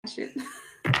connection.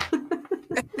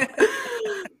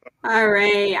 All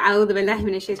right. أعوذ بالله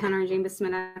من الشيطان الرجيم بسم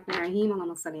الله الرحمن الرحيم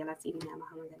اللهم صل على سيدنا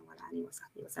محمد وعلى آله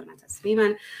وصحبه وسلم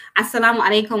تسليما. Assalamu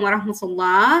alaikum wa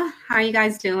rahmatullah. How are you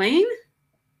guys doing?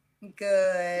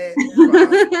 Good.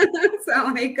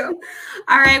 Assalamu alaikum.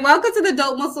 All right. Welcome to the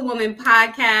Dope Muslim Woman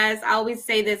podcast. I always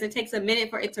say this. It takes a minute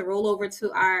for it to roll over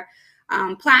to our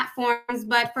platforms.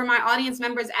 But for my audience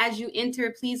members, as you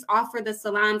enter, please offer the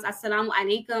salams. Assalamu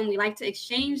alaikum. We like to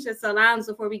exchange the salams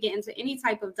before we get into any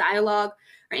type of dialogue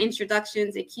or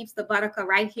introductions. It keeps the barakah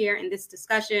right here in this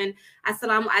discussion.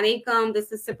 Assalamu alaikum.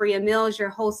 This is Sabria Mills, your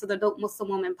host of the Dope Muslim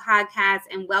Woman podcast,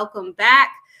 and welcome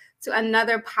back to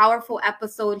another powerful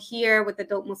episode here with the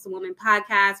Dope Muslim Woman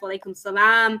podcast. Walaikum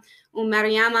salam.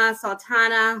 Maryama,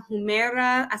 Sultana,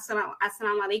 Humaira.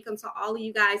 Assalamu alaikum to all of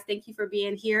you guys. Thank you for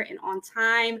being here and on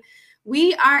time.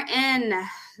 We are in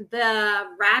the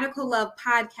Radical Love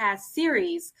podcast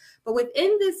series, but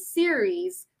within this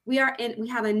series, we have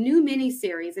a new mini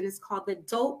series, and it's called the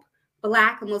Dope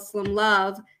Black Muslim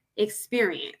Love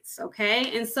Experience.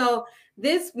 Okay, and so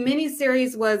this mini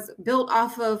series was built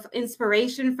off of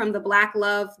inspiration from the Black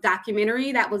Love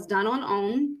documentary that was done on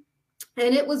OWN.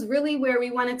 And it was really where we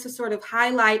wanted to sort of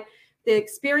highlight the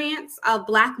experience of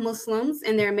Black Muslims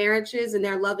and their marriages and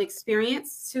their love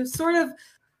experience to sort of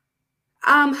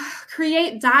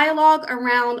create dialogue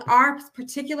around our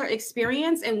particular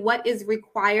experience and what is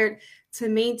required to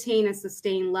maintain and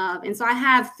sustain love. And so I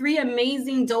have three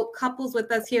amazing dope couples with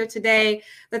us here today.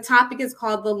 The topic is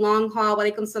called The Long Haul.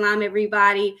 Walaikum salam,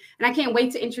 everybody. And I can't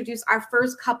wait to introduce our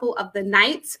first couple of the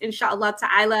night, inshallah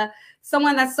ta'ala,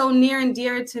 someone that's so near and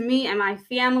dear to me and my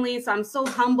family. So I'm so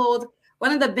humbled.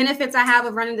 One of the benefits I have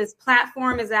of running this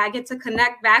platform is that I get to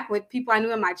connect back with people I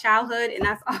knew in my childhood. And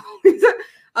that's always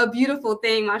a beautiful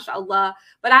thing, mashallah.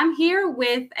 But I'm here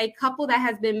with a couple that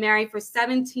has been married for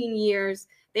 17 years.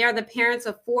 They are the parents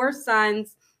of 4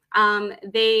 sons.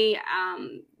 The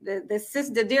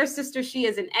dear sister, she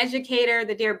is an educator.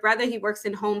 The dear brother, he works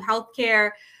in home health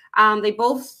care. They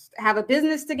both have a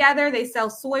business together. They sell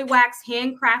soy wax,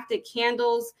 handcrafted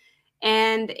candles,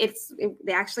 and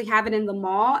they actually have it in the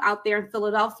mall out there in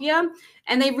Philadelphia.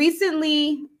 And they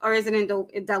recently, or is it in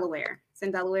Delaware? It's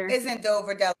in Delaware. It's in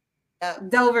Dover, Delaware.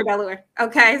 Dover, Delaware.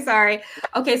 Okay, sorry.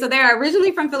 Okay, so they're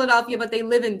originally from Philadelphia, but they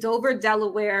live in Dover,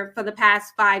 Delaware for the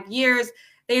past 5 years.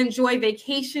 They enjoy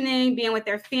vacationing, being with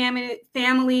their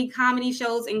family, comedy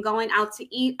shows, and going out to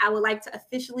eat. I would like to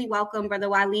officially welcome Brother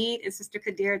Waleed and Sister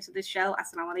Kadir to the show.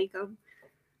 Assalamu alaikum.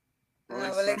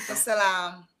 Walaikum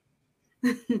salam.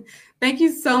 Thank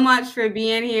you so much for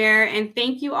being here, and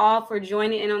thank you all for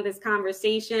joining in on this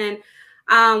conversation.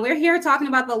 We're here talking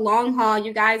about the long haul.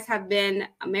 You guys have been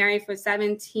married for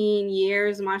 17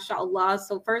 years, mashallah.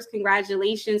 So first,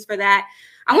 congratulations for that.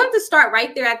 I wanted to start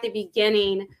right there at the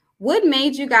beginning. What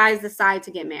made you guys decide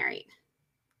to get married?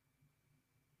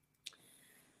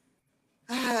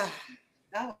 Oh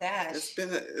gosh.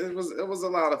 It was a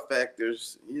lot of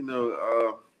factors.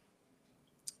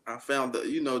 I found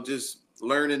that, just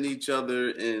learning each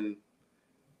other and,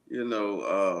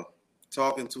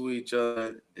 talking to each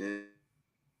other and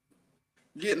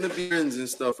getting to be friends and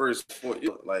stuff first before,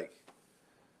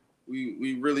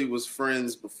 we really was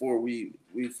friends before we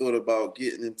thought about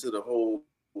getting into the whole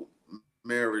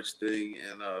marriage thing.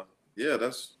 And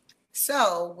that's.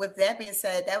 So with that being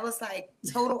said, that was like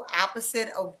total opposite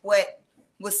of what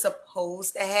was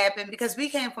supposed to happen, because we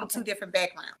came from 2 different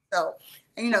backgrounds. So,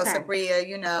 okay.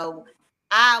 Sabria,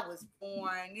 I was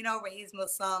born, raised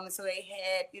Muslim, so they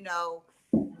had,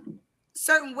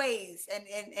 certain ways,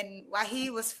 and while he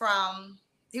was from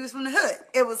the hood.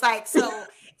 It was like, so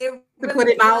it really put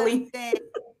it mildly.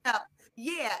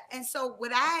 Yeah. And so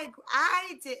what I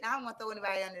did, I don't want to throw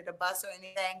anybody under the bus or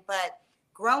anything, but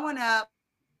growing up,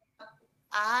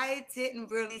 I didn't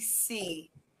really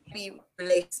see me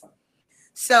relate.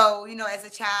 So, as a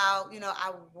child,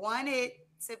 I wanted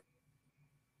to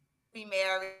be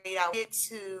married. I wanted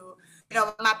to,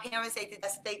 my parents, they did the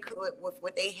best they could with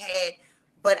what they had.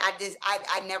 But I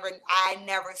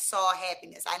never saw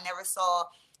happiness. I never saw,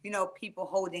 people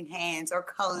holding hands or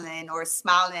cuddling or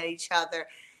smiling at each other.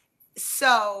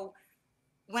 So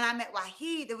when I met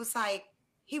Wahid, it was like,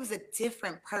 he was a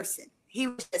different person. He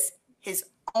was just his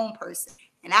own person.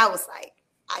 And I was like,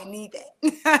 I need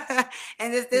that.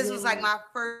 And this was like my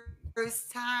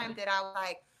first time that I was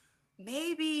like,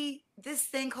 maybe this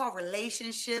thing called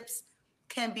relationships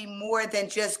can be more than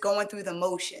just going through the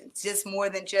motions, just more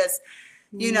than just,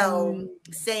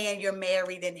 saying you're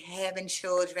married and having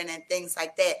children and things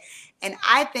like that. And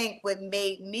I think what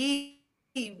made me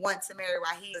want to marry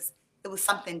Wahid it was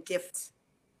something different.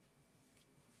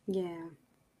 Yeah.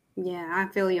 Yeah,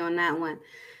 I feel you on that one.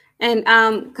 And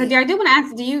Kadir, I did want to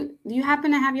ask, do you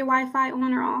happen to have your Wi-Fi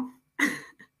on or off?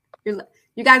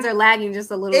 You guys are lagging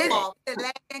just a little It's bit. off. It's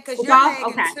lagging because It's you're off?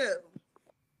 lagging Okay. too.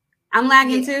 I'm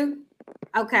lagging Yeah. too?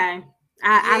 Okay.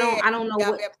 I Yeah. don't know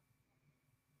what. Yep.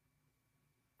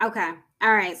 Okay.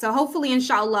 All right. So hopefully,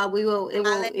 inshallah, it will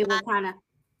kind of,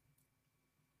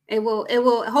 it will,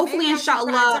 hopefully, Maybe I should try to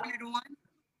inshallah. turn it on.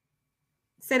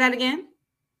 Say that again.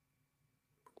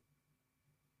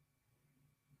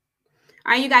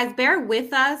 All right, you guys, bear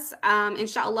with us.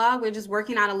 Inshallah, we're just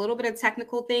working out a little bit of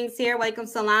technical things here. Walaikum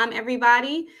salam,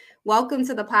 everybody. Welcome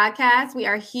to the podcast. We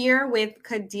are here with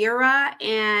Kadira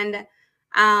and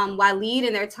Waleed,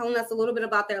 and they're telling us a little bit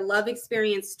about their love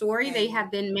experience story. They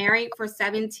have been married for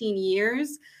 17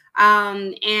 years.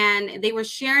 And they were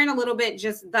sharing a little bit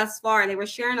just thus far. They were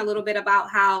sharing a little bit about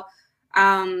how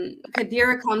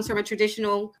Kadira comes from a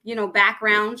traditional,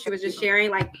 background. She was just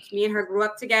sharing, like, me and her grew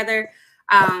up together.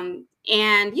 And,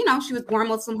 she was born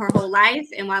Muslim her whole life.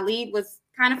 And Waleed was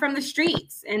kind of from the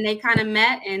streets. And they kind of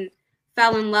met and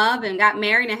fell in love and got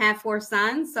married and had 4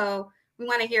 sons. So we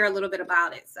want to hear a little bit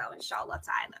about it. So inshallah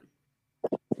ta'ala.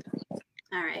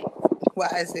 All right.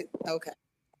 Why is it? Okay.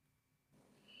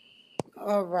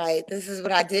 All right. This is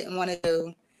what I didn't want to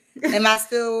do. Am I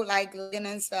still like looking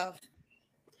and stuff?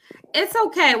 It's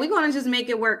okay. We're going to just make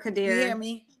it work, Kadir. You hear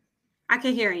me? I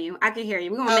can hear you.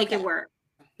 We're going to make it work.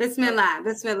 Bismillah.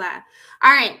 Bismillah.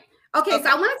 All right. Okay. So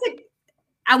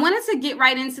I wanted to get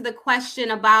right into the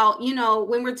question about,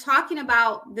 when we're talking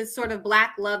about this sort of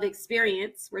Black love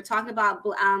experience, we're talking about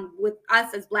with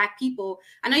us as Black people.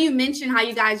 I know you mentioned how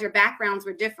you guys, your backgrounds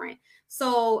were different.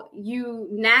 So you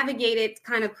navigated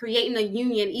kind of creating a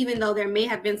union, even though there may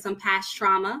have been some past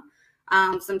trauma,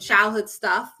 some childhood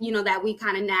stuff, that we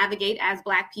kind of navigate as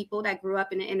Black people that grew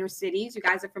up in the inner cities. You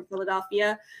guys are from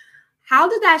Philadelphia. How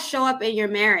did that show up in your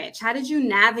marriage? How did you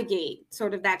navigate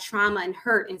sort of that trauma and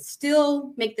hurt and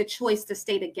still make the choice to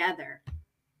stay together?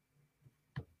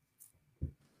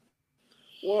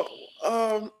 Well,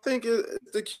 I think it's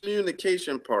the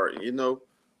communication part.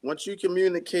 Once you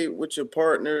communicate with your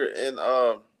partner and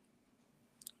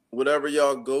whatever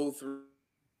y'all go through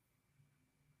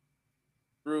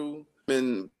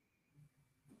and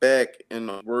back and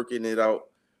working it out,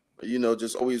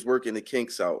 just always working the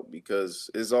kinks out, because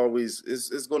it's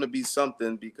going to be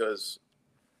something, because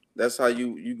that's how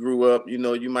you grew up.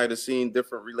 You might have seen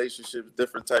different relationships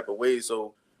different type of ways,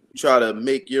 so try to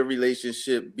make your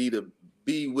relationship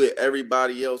be with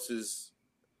everybody else's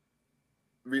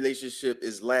relationship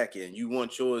is lacking. You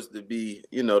want yours to be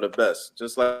the best,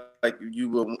 just like you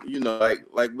will,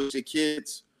 like with your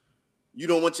kids. You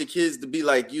don't want your kids to be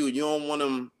like you don't want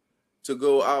them to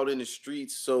go out in the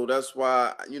streets. So that's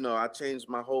why, I changed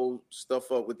my whole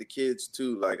stuff up with the kids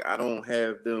too. Like, I don't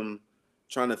have them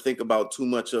trying to think about too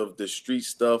much of the street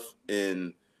stuff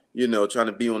and, trying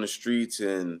to be on the streets.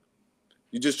 And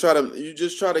you just try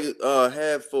to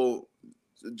have for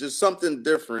just something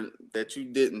different that you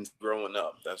didn't growing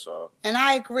up. That's all. And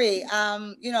I agree.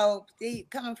 They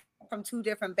coming from 2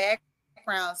 different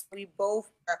backgrounds. We both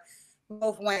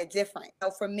wanted different. So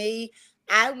for me,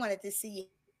 I wanted to see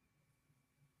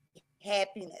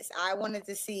happiness. I wanted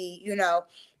to see,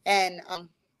 and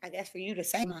I guess for you the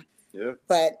same. Yeah.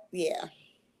 But yeah.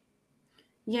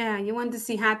 Yeah, you wanted to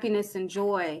see happiness and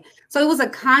joy. So it was a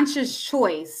conscious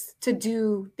choice to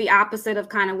do the opposite of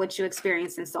kind of what you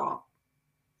experienced and saw.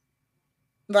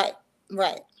 Right.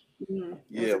 Mm-hmm.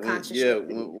 Yeah,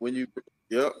 when you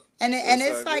yep. And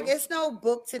it's like it's no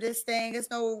book to this thing. It's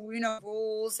no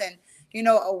rules and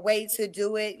a way to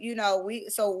do it.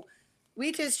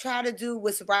 We just try to do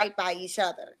what's right by each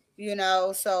other.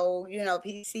 So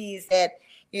he sees that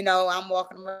I'm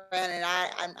walking around and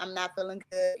I'm not feeling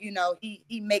good.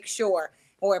 He makes sure.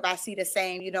 Or if I see the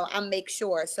same, I make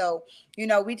sure. So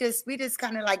we just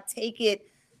kind of like take it.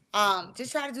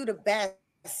 Just try to do the best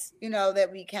that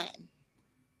we can.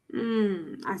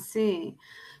 I see.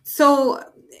 So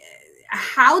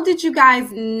how did you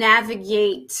guys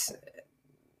navigate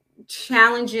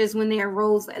challenges when they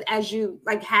arose as you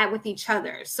had with each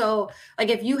other? So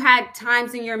if you had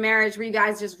times in your marriage where you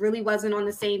guys just really wasn't on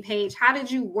the same page, how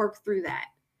did you work through that?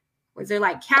 Was there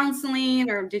counseling,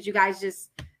 or did you guys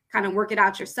just kind of work it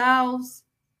out yourselves?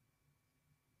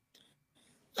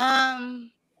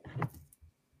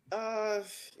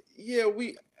 Yeah,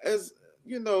 we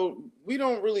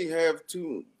don't really have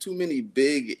too many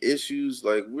big issues.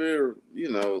 Like, we're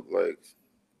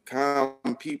calm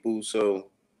people. So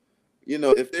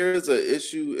if there is an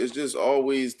issue, it's just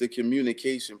always the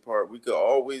communication part. We could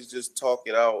always just talk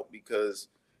it out, because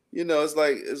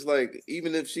it's like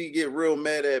even if she get real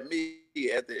mad at me,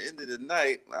 at the end of the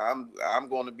night, I'm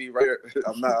going to be right.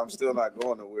 I'm still not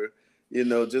going nowhere. You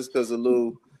know, just because a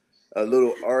little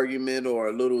argument or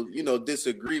a little,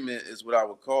 disagreement is what I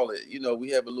would call it. You know, we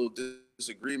have a little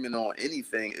disagreement on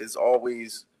anything. It's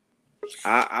always,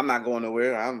 I'm not going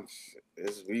nowhere.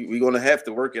 We're going to have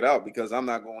to work it out because I'm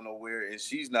not going nowhere and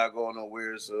she's not going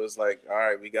nowhere. So it's like, all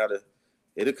right,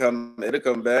 it'll come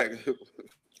back.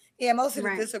 Yeah, most of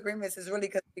the disagreements is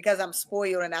really because I'm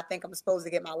spoiled and I think I'm supposed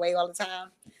to get my way all the time.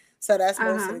 So that's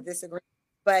most of the disagreement.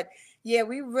 But yeah,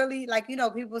 we really, like,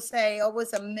 people say, oh,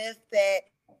 it's a myth that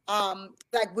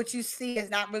like what you see is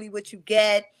not really what you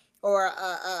get, or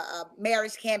a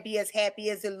marriage can't be as happy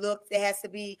as it looks. There has to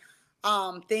be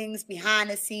things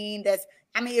behind the scene.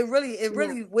 It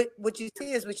really what you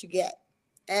see is what you get.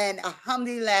 And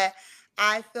alhamdulillah,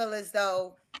 I feel as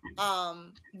though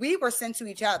we were sent to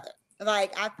each other.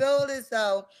 Like, I feel as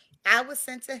though I was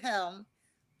sent to him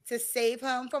to save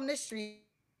him from the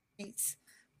streets.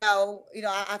 So,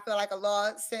 I feel like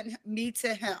Allah sent me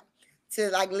to him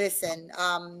to, like, listen,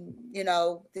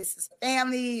 this is a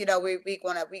family, we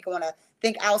gonna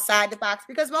think outside the box,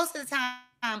 because most of the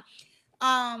time,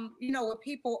 when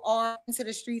people are into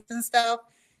the streets and stuff,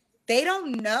 they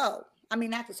don't know. I mean,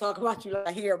 not to talk about you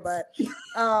right here, but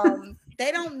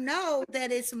they don't know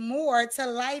that it's more to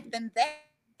life than that.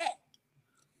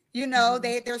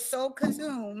 They're so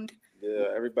consumed.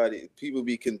 Yeah, people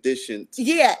be conditioned.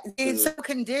 Yeah, they're so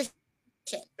conditioned.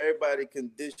 Everybody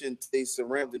conditioned, stay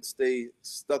surrounded, stay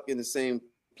stuck in the same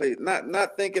place,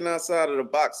 not thinking outside of the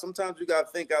box. Sometimes you gotta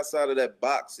think outside of that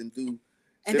box and do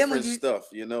different stuff,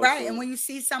 Right. So, and when you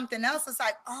see something else, it's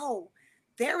like, oh,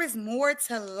 there is more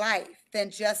to life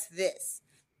than just this.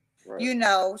 Right.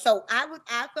 So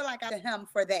I feel like I to him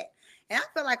for that. And I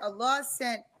feel like Allah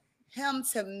sent him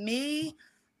to me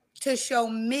to show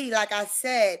me, like I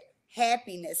said,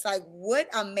 happiness, like what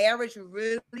a marriage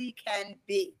really can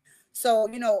be. So,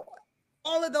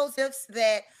 all of those ifs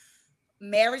that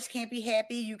marriage can't be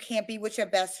happy, you can't be with your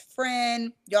best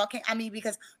friend, y'all can't,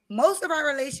 because most of our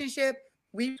relationship,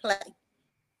 we play.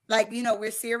 Like,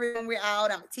 we're serious when we're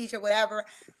out, I'm a teacher, whatever.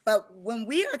 But when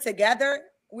we are together,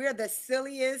 we're the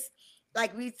silliest,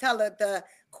 like we tell the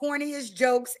corniest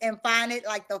jokes and find it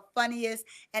like the funniest.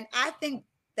 And I think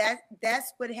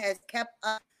that's what has kept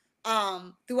us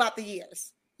throughout the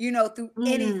years, through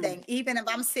anything. Even if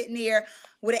I'm sitting here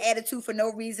with an attitude for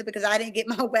no reason because I didn't get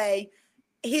my way,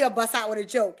 he'll bust out with a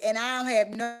joke, and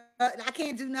I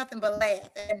can't do nothing but laugh.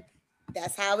 And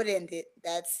that's how it ended.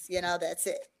 That's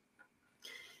it.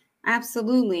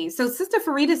 Absolutely. So Sister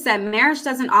Farida said marriage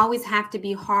doesn't always have to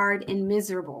be hard and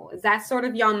miserable. Is that sort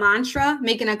of your mantra,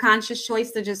 making a conscious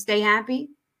choice to just stay happy?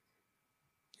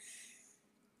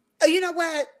 You know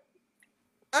what?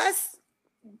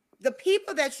 The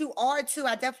people that you are too,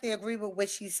 I definitely agree with what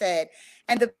she said.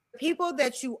 And the people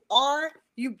that you are,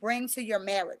 you bring to your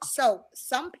marriage. So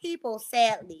some people,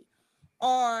 sadly,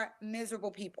 are miserable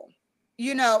people,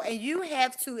 and you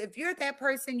have to, if you're that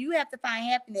person, you have to find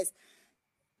happiness,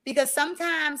 because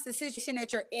sometimes the situation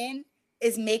that you're in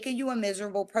is making you a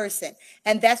miserable person.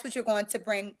 And that's what you're going to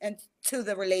bring into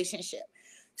the relationship.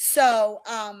 So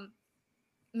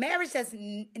marriage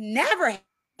never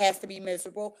has to be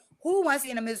miserable. Who wants to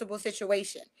be in a miserable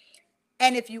situation?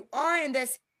 And if you are in that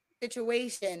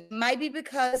situation, it might be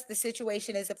because the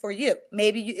situation isn't for you.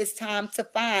 Maybe it's time to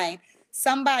find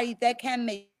somebody that can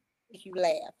make you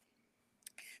laugh.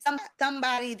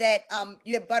 Somebody that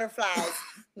you have butterflies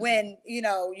when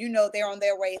they're on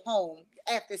their way home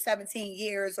after 17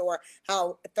 years or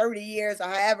 30 years or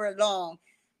however long.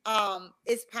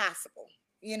 It's possible,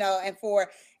 and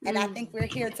I think we're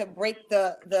here to break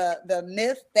the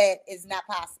myth that is not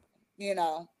possible.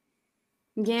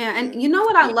 Yeah. And you know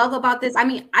what I love about this? I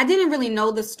mean, I didn't really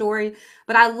know the story,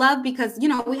 but I love because,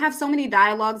 we have so many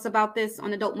dialogues about this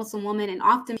on Adult Muslim Woman. And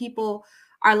often people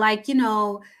are like,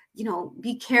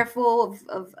 be careful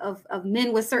of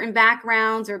men with certain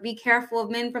backgrounds, or be careful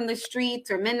of men from the streets,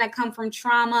 or men that come from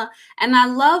trauma. And I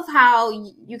love how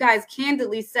you guys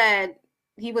candidly said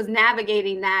he was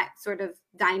navigating that sort of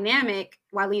dynamic.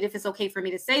 Waleed, if it's okay for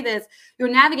me to say this, you're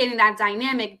navigating that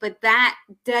dynamic, but that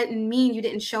doesn't mean you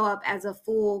didn't show up as a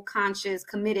full, conscious,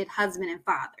 committed husband and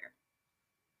father,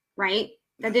 right?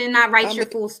 That did not write your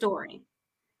full story.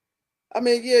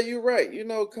 Yeah, you're right.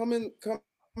 Coming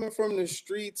from the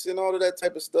streets and all of that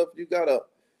type of stuff, you gotta,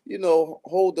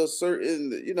 hold a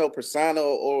certain, persona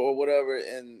or whatever,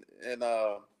 and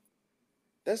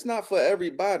that's not for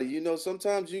everybody.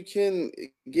 Sometimes you can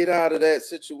get out of that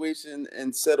situation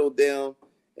and settle down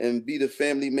and be the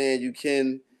family man you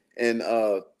can, and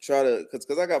try to,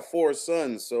 because I got 4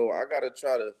 sons, so I gotta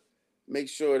try to make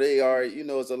sure they are,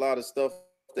 it's a lot of stuff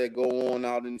that go on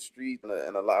out in the street,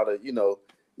 and a lot of,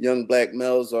 young black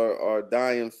males are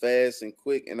dying fast and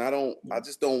quick. And I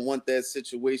just don't want that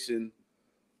situation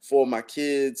for my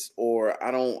kids, or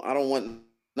I don't want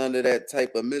none of that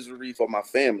type of misery for my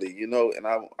family, and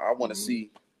I want to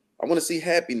see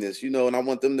happiness, and I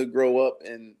want them to grow up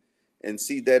and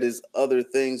see that is other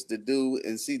things to do,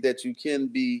 and see that you can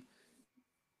be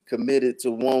committed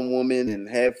to one woman and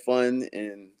have fun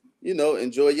and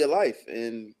enjoy your life.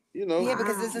 And Yeah,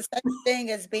 because there's a such thing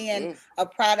as being yeah. a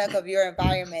product of your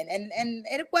environment. And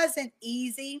it wasn't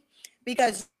easy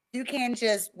because you can't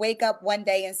just wake up one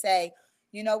day and say,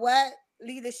 you know what,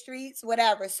 leave the streets,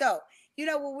 whatever. So,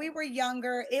 when we were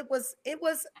younger, it was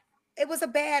a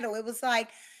battle. It was like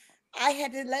I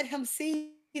had to let him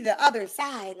see the other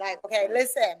side. Like, okay,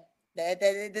 listen,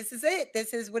 this is it.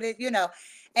 This is what it.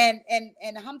 And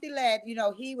alhamdulillah,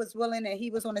 he was willing and he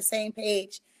was on the same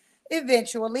page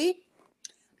eventually.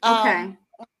 Okay.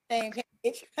 Same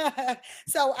page.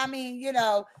 So I mean,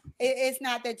 it's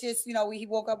not that just he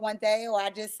woke up one day, or I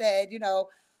just said,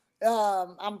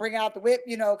 I'm bringing out the whip,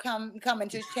 come and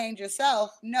just change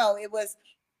yourself. No, it was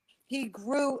he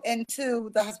grew into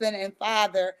the husband and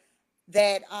father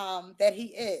that he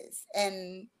is,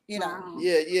 and Wow.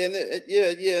 Yeah, and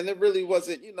it really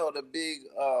wasn't, the big,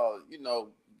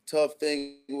 tough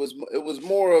thing. It was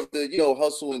more of the,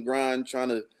 hustle and grind, trying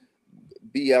to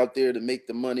be out there to make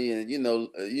the money and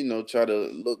try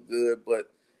to look good.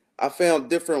 But I found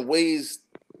different ways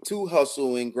to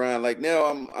hustle and grind. Like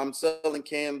now I'm selling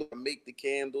candles. I make the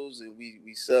candles, and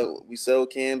we sell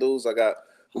candles. We got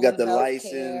home the health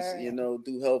license, care.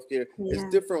 do healthcare. It's Yeah.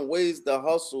 different ways to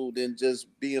hustle than just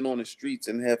being on the streets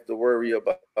and have to worry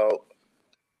about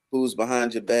who's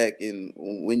behind your back and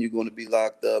when you're going to be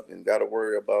locked up, and got to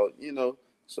worry about,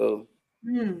 so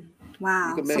you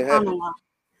Wow. can make it happen. SubhanAllah.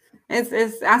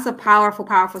 It's that's a powerful,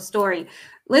 powerful story.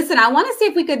 Listen, I want to see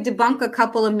if we could debunk a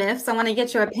couple of myths. I want to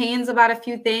get your opinions about a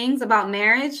few things about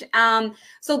marriage.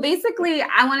 So basically,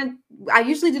 I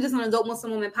usually do this on Adult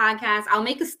Muslim Woman podcast. I'll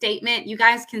make a statement. You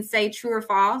guys can say true or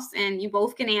false, and you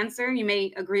both can answer. You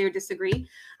may agree or disagree.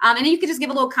 And then you can just give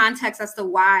a little context as to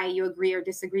why you agree or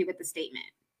disagree with the statement.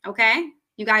 Okay?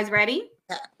 You guys ready?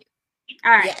 Yeah.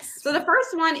 All right. Yes. So the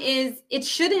first one is it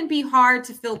shouldn't be hard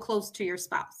to feel close to your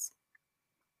spouse.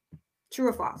 True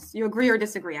or false? You agree or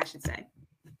disagree, I should say.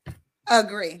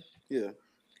 Agree. Yeah.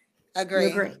 Agree. You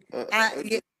agree.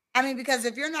 I mean, because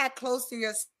if you're not close to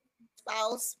your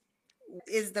spouse,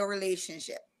 is the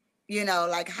relationship?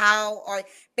 Like how are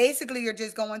basically you're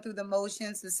just going through the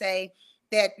motions to say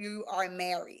that you are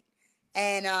married,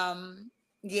 and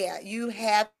yeah, you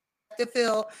have to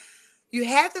feel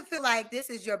like this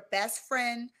is your best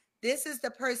friend. This is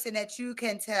the person that you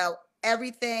can tell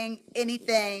everything,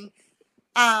 anything.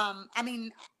 I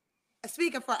mean,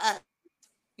 speaking for us,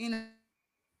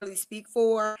 really speak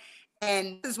for,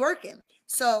 and this is working.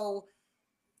 So,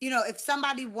 if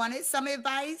somebody wanted some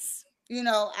advice,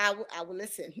 I would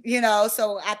listen,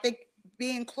 so I think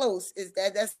being close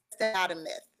that's not a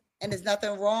myth, and there's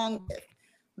nothing wrong with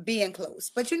being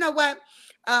close. But you know what?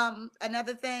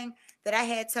 Another thing that I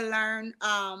had to learn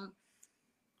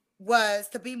was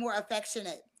to be more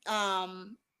affectionate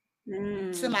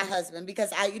to my husband,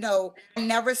 because I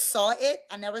never saw it.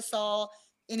 I never saw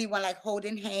anyone like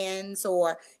holding hands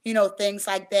or things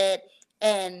like that.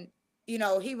 And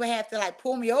he would have to like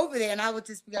pull me over there, and I would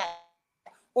just be like,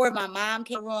 or if my mom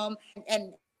came in the room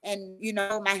and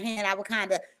my hand, I would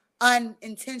kind of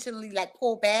unintentionally like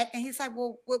pull back, and he's like,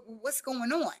 well, what's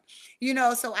going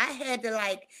on? So I had to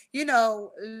like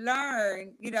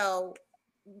learn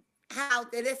how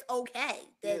that it's okay,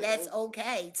 that's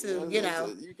okay to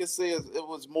you can say it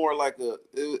was more like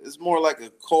it's more like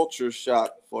a culture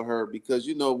shock for her, because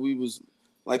we was,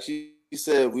 like she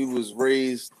said, we was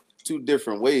raised two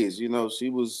different ways. She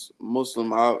was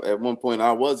Muslim at one point,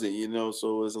 I wasn't,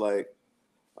 so it's like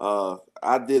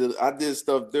I did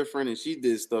stuff different and she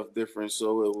did stuff different,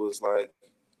 so it was like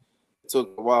it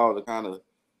took a while to kind of.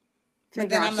 But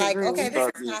then I'm like, okay,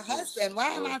 this is my husband.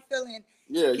 Why am I feeling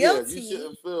guilty? You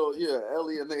shouldn't feel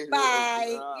alienated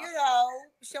by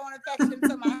showing affection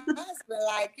to my husband,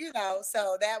 like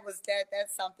So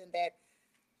that's something that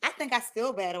I think I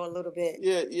still battle a little bit.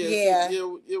 Yeah.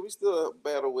 We still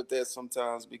battle with that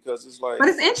sometimes, because it's like. But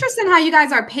it's interesting how you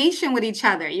guys are patient with each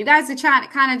other. You guys are trying to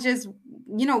kind of just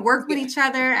work with each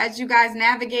other as you guys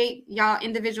navigate y'all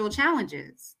individual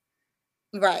challenges.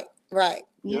 Right.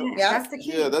 Yeah, Yep. that's the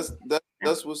key. Yeah,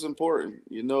 that's what's important,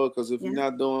 because if you're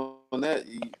not doing that,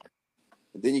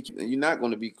 then you're not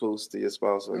going to be close to your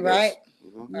spouse, I guess, right.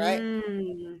 you know? Right.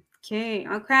 Okay.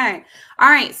 Okay. All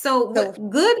right. So, what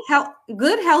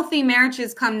good healthy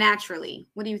marriages come naturally?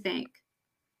 What do you think?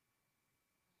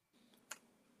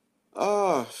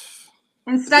 Uh,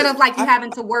 Instead of like you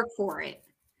having to work for it.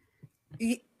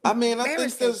 I mean,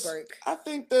 Marriage takes work. I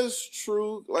think that's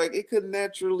true. Like it could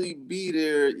naturally be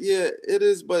there. Yeah, it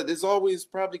is, but it's always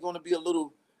probably going to be a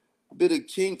little bit of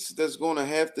kinks that's going to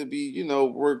have to be,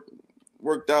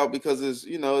 worked out because his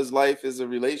life is a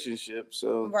relationship.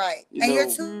 So, Right. you And you're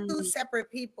know, two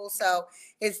separate people. So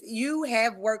you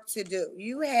have work to do.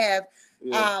 You have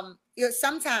yeah, you're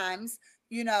sometimes,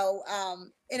 in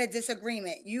a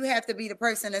disagreement, you have to be the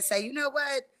person to say, you know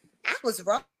what, I was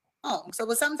wrong. So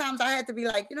but sometimes I had to be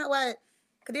like, you know what,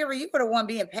 Kadira, you were the one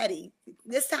being petty.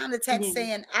 This time the text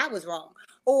saying I was wrong.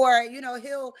 Or,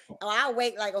 I'll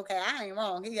wait like, okay, I ain't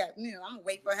wrong. I'm gonna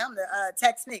wait for him to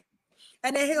text me.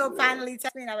 And then he'll finally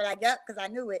text me and I'll be like, yep, because I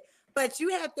knew it. But you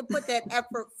have to put that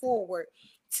effort forward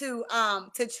to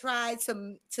try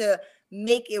to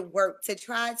make it work, to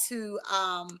try to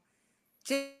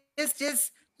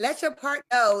just let your partner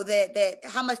know that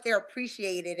how much they're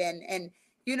appreciated, and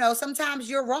sometimes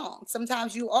you're wrong,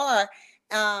 sometimes you are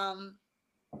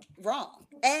wrong,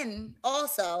 and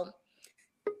also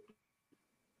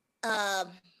um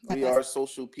we are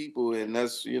social people, and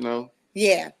that's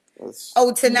yeah. that's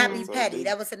To not be that's our petty. thing.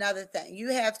 That was another thing. You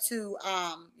have to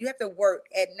work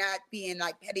at not being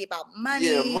like petty about money.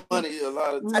 Yeah, money a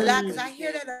lot of A times lot, because because I you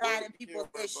hear can't that a lot in people's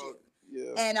issues.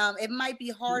 yeah. And it might be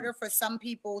harder for some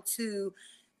people to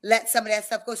let some of that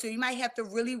stuff go. So you might have to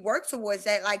really work towards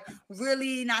that, like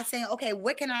really not saying, okay,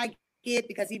 what can I get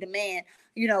because he's the man?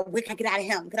 What can I get out of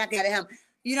him? Can I get out of him?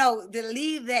 To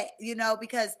leave that,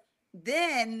 because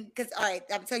then, because all right,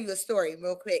 I'll tell you a story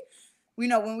real quick.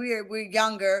 When we're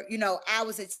younger, I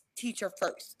was a teacher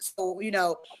first. So,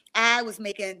 I was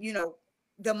making,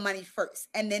 the money first.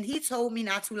 And then he told me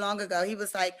not too long ago, he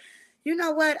was like, you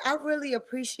know what? I really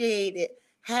appreciated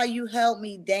how you held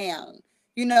me down.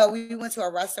 We went to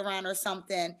a restaurant or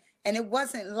something, and it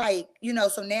wasn't like,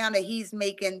 so now that he's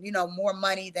making, more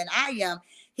money than I am,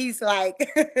 he's like,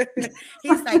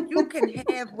 he's like, you can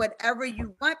have whatever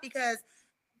you want because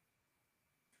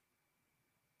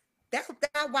that's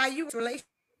why you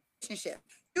relationship.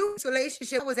 You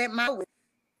relationship was at my, and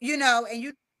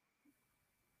you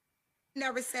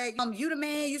never said, you the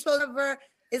man, you supposed to.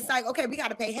 It's like, okay, we got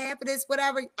to pay half of this,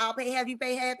 whatever. I'll pay half, you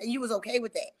pay half, and you was okay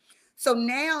with that. So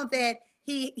now that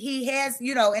he has,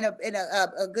 in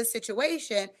a good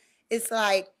situation, it's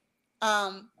like,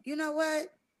 you know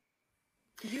what?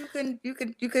 You could,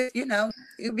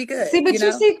 you'd be good. See, but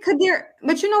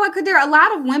but you know what, Kadir? A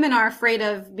lot of women are afraid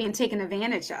of being taken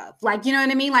advantage of. Like, you know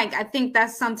what I mean? Like, I think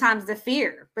that's sometimes the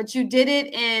fear. But you did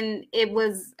it, and it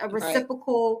was a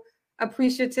reciprocal,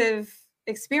 appreciative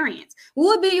experience.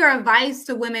 What would be your advice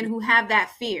to women who have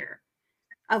that fear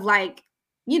of, like,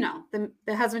 the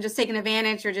husband just taking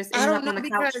advantage or just ending up on the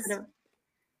couch?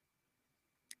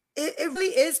 It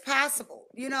really is possible,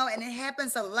 and it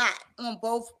happens a lot on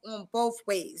both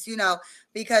ways,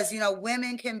 because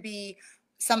women can be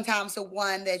sometimes the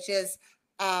one that just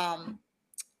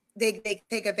they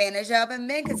take advantage of, and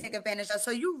men can take advantage of.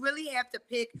 So you really have to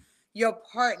pick your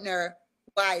partner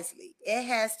wisely. It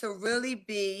has to really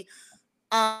be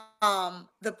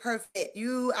the perfect.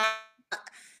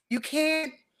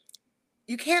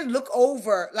 You can't look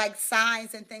over like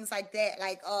signs and things like that.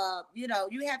 Like, you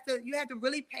have to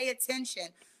really pay attention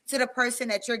to the person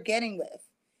that you're getting with,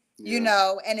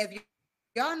 and if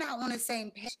y'all not on the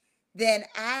same page, then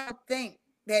I don't think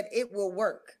that it will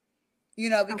work,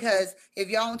 because if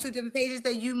y'all on two different pages,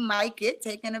 that you might get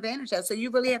taken advantage of. So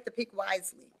you really have to pick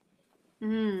wisely.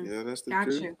 Yeah, that's the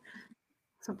truth.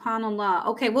 SubhanAllah.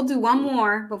 Okay, we'll do one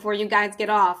more before you guys get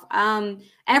off.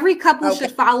 Every couple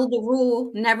should follow the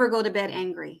rule, never go to bed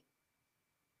angry.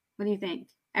 What do you think?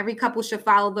 Every couple should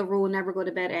follow the rule, never go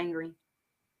to bed angry.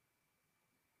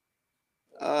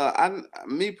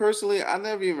 Me personally, I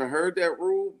never even heard that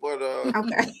rule, but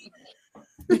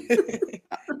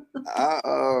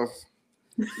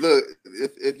look,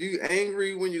 if you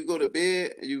angry when you go to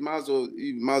bed, you might as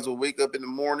well wake up in the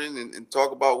morning and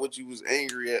talk about what you was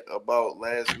angry about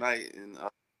last night, and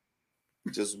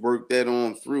just work that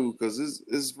on through, because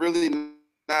it's really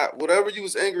not, whatever you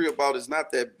was angry about is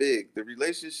not that big. The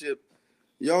relationship,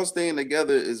 y'all staying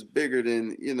together, is bigger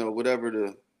than whatever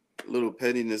the little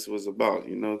pettiness was about,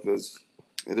 because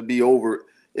it'll be over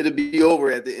at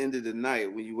the end of the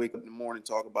night. When you wake up in the morning,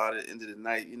 talk about it, end of the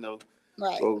night,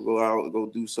 right. Go out, go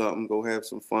do something, go have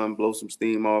some fun, blow some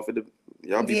steam off.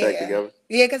 Y'all be back together.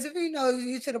 Yeah, because if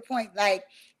you to the point, like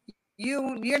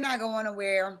you're not going to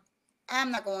wear.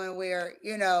 I'm not going where,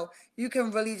 you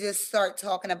can really just start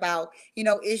talking about,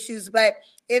 issues. But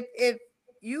if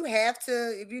you have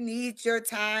to, if you need your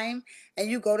time and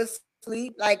you go to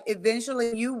sleep, like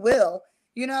eventually you will,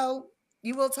 you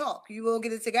will talk, you will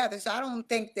get it together. So I don't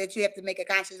think that you have to make a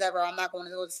conscious effort. I'm not going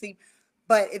to go to sleep,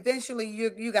 but eventually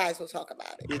you guys will talk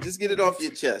about it. Yeah, just get it off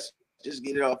your chest. Just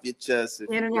get it off your chest. If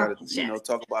you got to,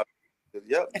 talk about it.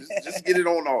 Yep, just get it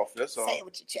on off. That's all. Say it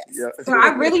with your chest. Yeah. So I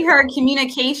really heard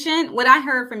communication. What I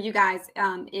heard from you guys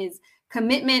is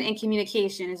commitment and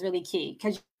communication is really key,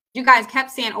 because you guys kept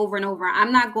saying over and over,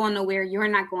 I'm not going nowhere. You're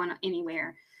not going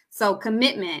anywhere. So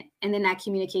commitment, and then that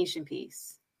communication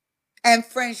piece. And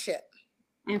friendship.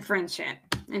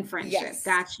 Yes.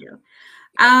 Got you.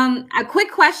 A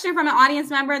quick question from an audience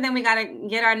member, then we got to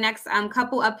get our next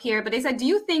couple up here. But they said, do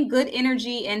you think good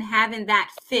energy and having that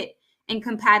fit and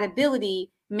compatibility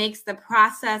makes the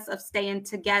process of staying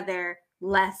together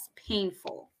less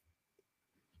painful?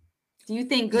 Do you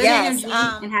think good energy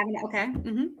and having that? Okay.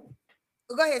 Mm-hmm.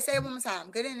 Go ahead, say it one more time.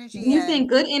 Good energy. Do you think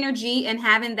good energy and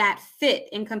having that fit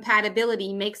and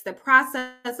compatibility makes the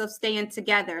process of staying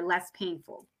together less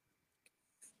painful?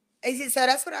 So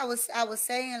that's what I was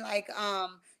saying. Like,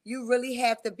 you really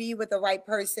have to be with the right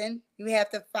person. You have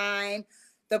to find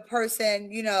the person,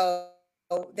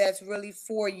 that's really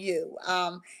for you.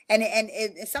 And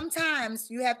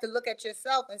sometimes you have to look at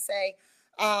yourself and say,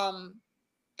 I'm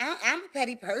a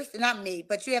petty person, not me,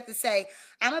 but you have to say,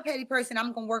 I'm a petty person.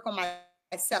 I'm going to work on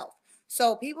myself.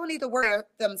 So people need to work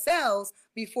themselves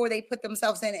before they put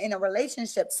themselves in a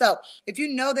relationship. So if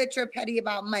you know that you're petty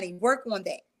about money, work on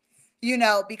that,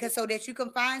 because so that you can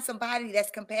find somebody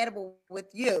that's compatible with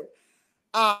you,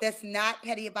 that's not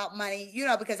petty about money,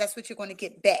 because that's what you're going to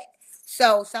get back.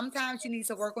 So sometimes you need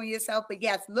to work on yourself, but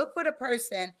yes, look for the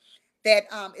person that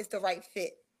is the right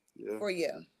fit for you.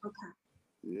 Okay.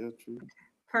 Yeah, true.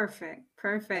 Perfect.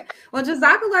 Well,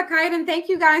 Jazakallah khairan, thank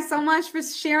you guys so much for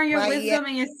sharing your wisdom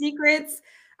and your secrets.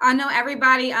 I know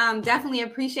everybody definitely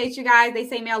appreciates you guys. They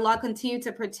say, may Allah continue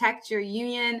to protect your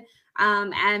union.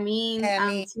 Ameen.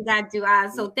 To that dua.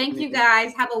 So thank you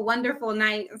guys. Have a wonderful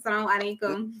night. Assalamu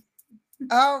alaikum.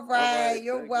 All right.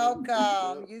 You're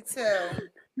welcome. You too.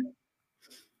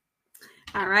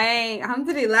 All right.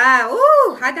 Alhamdulillah.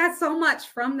 Ooh, I got so much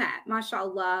from that.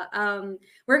 MashaAllah.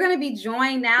 We're going to be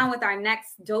joined now with our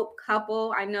next dope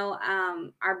couple. I know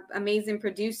our amazing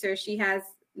producer, she has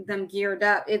them geared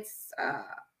up. It's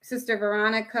Sister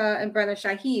Veronica and Brother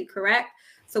Shahid, correct?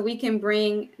 So we can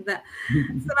bring the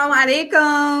Assalamu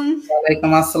alaikum.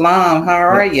 Alaikum assalam. How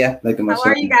are you? How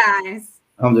are you guys?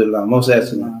 Alhamdulillah. Most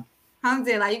excellent.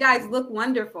 Alhamdulillah. You guys look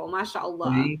wonderful.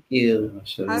 MashaAllah. Thank you.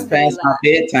 It's past my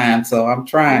bedtime, so I'm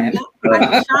trying.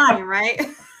 I'm trying, right?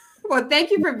 Well,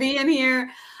 thank you for being here.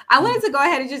 I wanted to go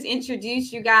ahead and just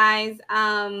introduce you guys.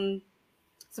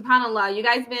 SubhanAllah. You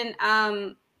guys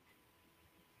been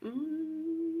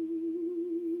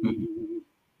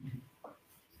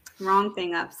wrong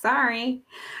thing up. Sorry.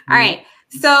 All right.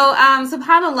 So,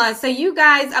 SubhanAllah. So you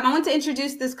guys, I want to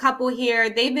introduce this couple here.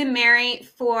 They've been married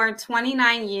for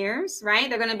 29 years, right?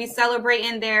 They're going to be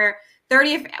celebrating their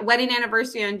 30th wedding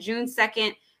anniversary on June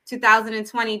 2nd,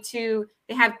 2022.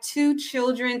 They have 2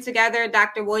 children together,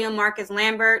 Dr. William Marcus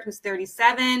Lambert, who's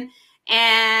 37,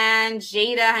 and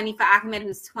Jada Hanifa Ahmed,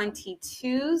 who's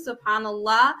 22.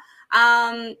 SubhanAllah.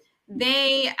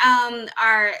 They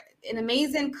are an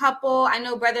amazing couple. I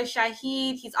know Brother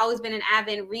Shahid, he's always been an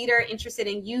avid reader, interested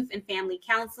in youth and family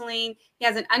counseling. He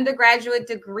has an undergraduate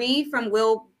degree from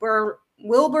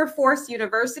Wilberforce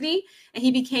University, and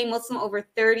he became Muslim over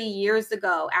 30 years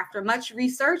ago. After much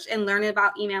research and learning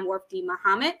about Imam Wafdi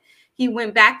Muhammad, he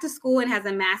went back to school and has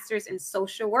a master's in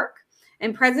social work.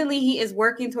 And presently, he is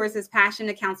working towards his passion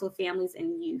to counsel families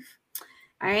and youth.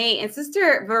 All right, and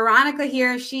Sister Veronica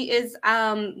here, she was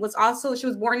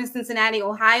born in Cincinnati,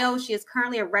 Ohio. She is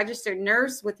currently a registered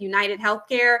nurse with United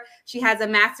Healthcare. She has a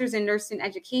master's in nursing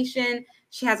education.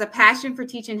 She has a passion for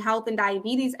teaching health and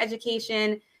diabetes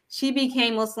education. She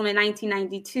became Muslim in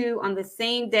 1992. On the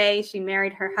same day, she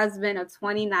married her husband of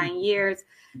 29 years.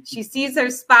 She sees her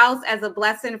spouse as a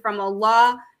blessing from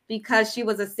Allah because she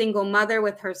was a single mother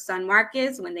with her son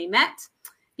Marcus when they met.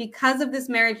 Because of this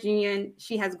marriage union,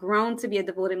 she has grown to be a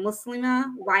devoted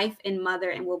Muslimah, wife, and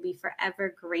mother, and will be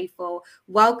forever grateful.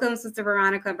 Welcome, Sister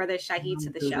Veronica and Brother Shahid,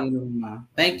 to the show.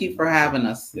 Thank you for having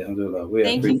us.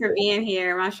 Thank you for being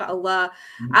here, mashallah.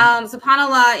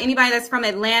 SubhanAllah, anybody that's from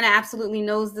Atlanta absolutely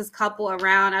knows this couple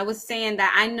around. I was saying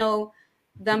that I know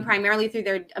them primarily through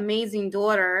their amazing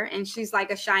daughter, and she's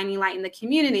like a shining light in the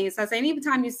community. So I say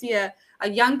anytime you see a a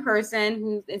young person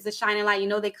who is a shining light, you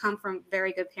know, they come from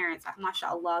very good parents,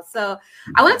 mashallah. So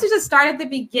I wanted to just start at the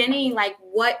beginning, like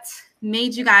what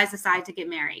made you guys decide to get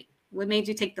married? What made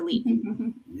you take the leap?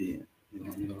 Yeah.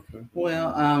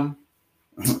 Well,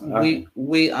 we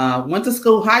went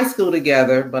to high school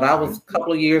together, but I was a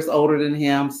couple of years older than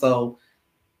him, so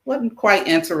wasn't quite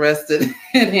interested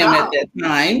in him at that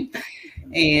time.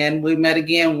 And we met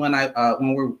again when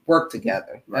we worked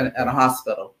together at a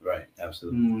hospital. Right,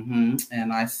 absolutely.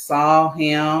 And I saw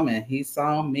him, and he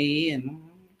saw me, and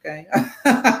okay.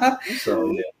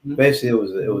 So yeah, basically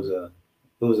it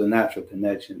was a natural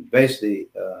connection. Basically,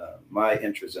 my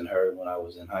interest in her when I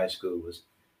was in high school was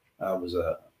I was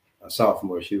a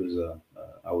sophomore. She was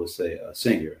I would say a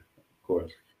senior, of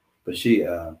course. But she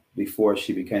before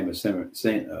she became a senior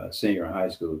in high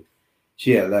school,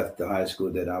 she had left the high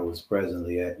school that I was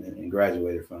presently at and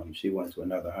graduated from. She went to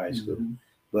another high school.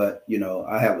 But, you know,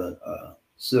 I have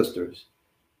sisters,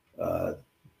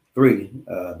 3,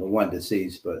 the one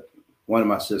deceased, but one of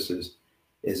my sisters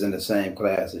is in the same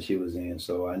class that she was in.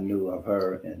 So I knew of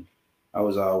her, and I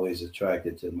was always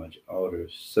attracted to much older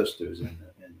sisters and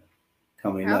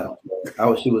coming up.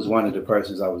 She was one of the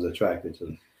persons I was attracted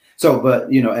to. So,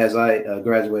 but, you know, as I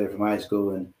graduated from high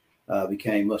school and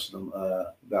became Muslim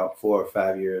about 4 or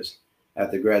 5 years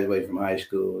after graduating from high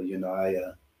school, you know,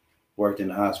 I worked in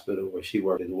the hospital where she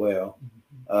worked as well.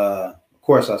 Of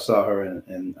course, I saw her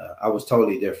and I was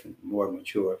totally different, more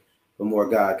mature, but more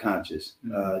God conscious,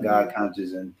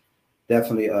 and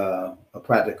definitely a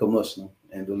practical Muslim,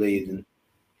 and believed in,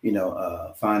 you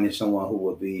know, finding someone who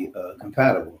would be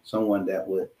compatible, someone that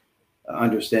would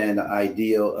understand the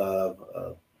ideal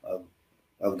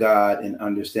of God and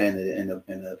understand it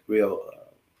in a real,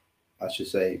 I should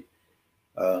say,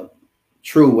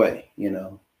 true way, you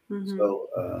know. So,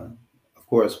 of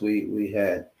course, we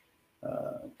had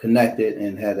connected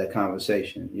and had that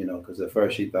conversation, you know, because at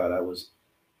first she thought I was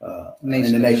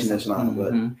in the Nation of Islam,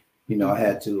 but, you know, I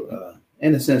had to,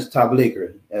 in a sense, tabligh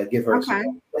her, give her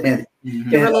some, and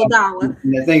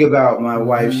the thing about my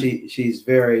wife, she's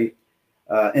very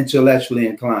intellectually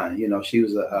inclined. You know, she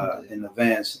was in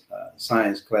advanced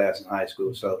science class in high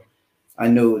school, so I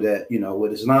knew that, you know,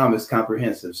 with Islam is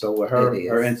comprehensive. So with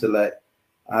her intellect,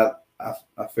 I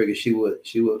figured she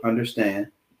would understand,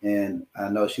 and I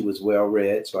know she was well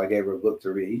read, so I gave her a book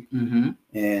to read,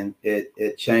 and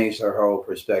it changed her whole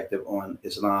perspective on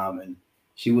Islam, and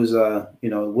she was you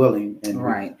know, willing and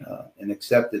and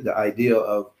accepted the ideal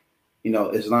of, you know,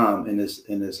 Islam in this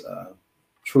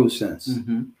true sense.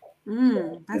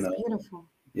 That's beautiful.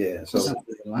 Yeah. So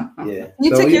yeah.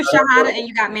 You took your shahada and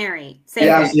you got married.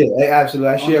 Absolutely.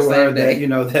 I shared with her that, you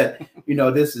know,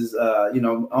 this is you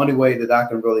know, only way that I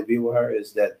can really be with her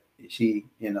is that she,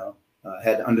 you know,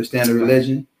 had to understand the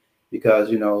religion,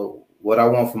 because, you know, what I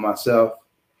want for myself,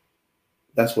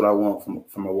 that's what I want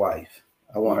from a wife.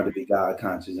 I want her to be God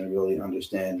conscious and really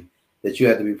understand that you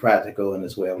have to be practical in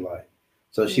this way of life.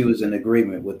 So she was in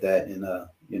agreement with that, and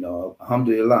you know,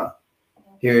 alhamdulillah,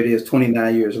 here it is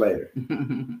 29 years later.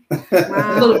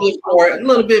 Wow. a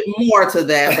little bit more to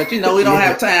that, but, you know, we don't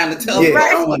have time to tell.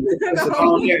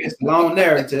 It's a long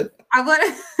narrative. I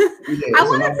wanted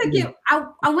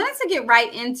to get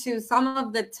right into some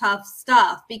of the tough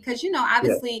stuff, because, you know,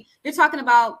 obviously you're talking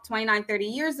about 29, 30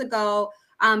 years ago,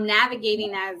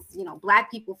 navigating as, you know, Black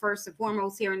people first and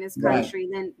foremost here in this country,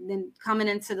 then coming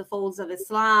into the folds of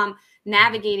Islam,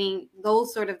 navigating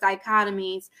those sort of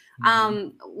dichotomies.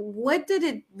 What did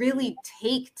it really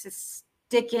take to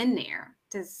stick in there,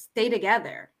 to stay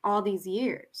together all these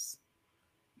years?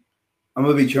 I'm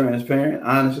gonna be transparent,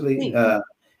 honestly,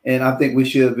 and I think we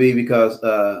should be, because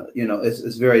you know,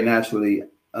 it's very naturally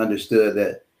understood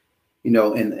that, you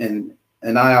know,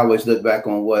 and I always look back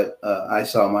on what I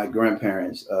saw my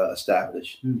grandparents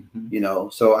establish, you know,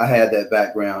 so I had that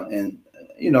background, and,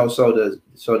 you know, so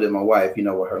did my wife, you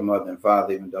know, with her mother and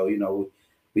father, even though, you know,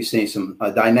 we've seen some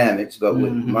dynamics, but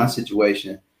with my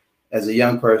situation as a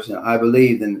young person, I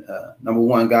believed in, number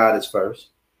one, God is first.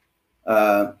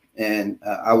 And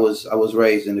I was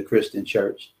raised in the Christian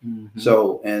church.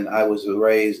 So, and I was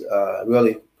raised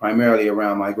really primarily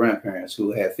around my grandparents,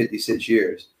 who had 56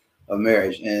 years of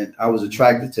marriage, and I was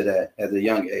attracted to that at a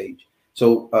young age.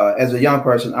 So as a young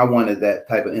person, I wanted that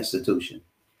type of institution.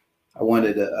 I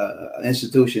wanted an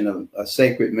institution of a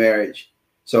sacred marriage.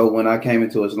 So when I came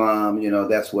into Islam, you know,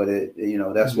 that's what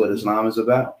what Islam is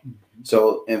about.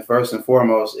 So, and first and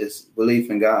foremost, it's belief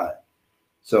in God.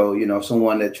 So, you know,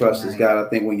 someone that trusts God. I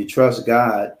think when you trust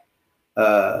God,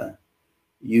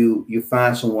 you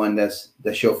find someone that's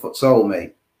your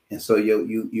soulmate, and so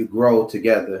you grow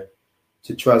together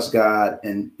to trust God,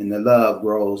 and the love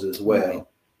grows as well.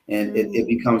 and it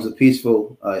becomes a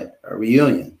peaceful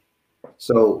reunion.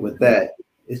 So with that,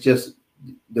 it's just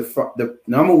the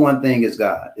number one thing is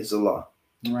God. It's Allah.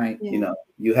 Right. You know,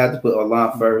 you have to put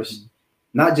Allah first,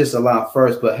 not just Allah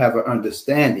first, but have an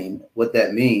understanding what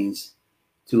that means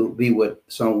to be with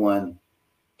someone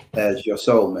as your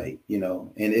soulmate, you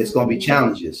know, and it's going to be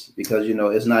challenges because, you know,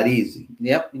 it's not easy.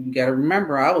 Yep. You got to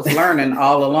remember, I was learning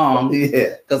all along.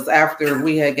 Yeah. Because after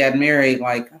we had got married,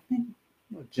 like I think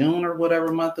June or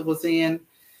whatever month it was in,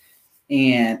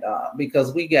 and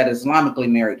because we got Islamically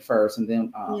married first, and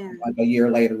then like a year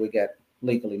later we got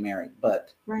legally married.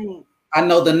 But I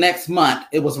know the next month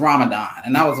it was Ramadan,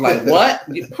 and I was like, "What?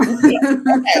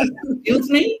 Excuse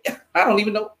me? I don't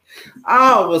even know."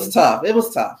 Oh, it was tough. It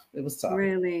was tough. It was tough.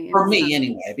 Really? For me,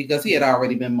 anyway, because he had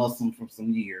already been Muslim for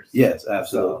some years. Yes,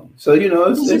 absolutely. So you know,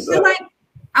 it's like,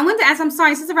 I wanted to ask, I'm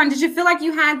sorry, Sister Ron, did you feel like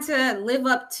you had to live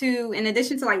up to, in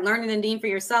addition to like learning the deen for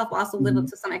yourself, also live up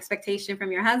to some expectation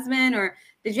from your husband, or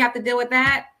did you have to deal with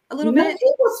that a little bit?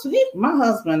 My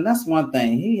husband, that's one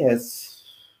thing. He's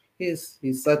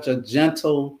such a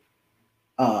gentle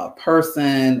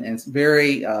person and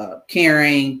very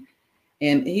caring,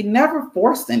 and he never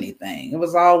forced anything. It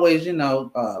was always,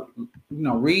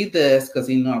 read this, because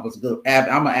he knew I was good.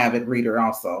 I'm an avid reader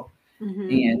also.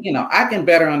 And, I can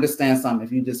better understand something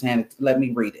if you just let me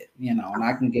read it, and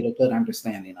I can get a good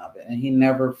understanding of it. And he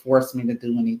never forced me to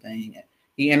do anything.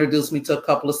 He introduced me to a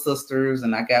couple of sisters,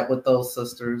 and I got with those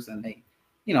sisters, and they,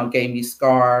 gave me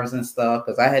scarves and stuff,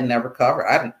 because I had never covered.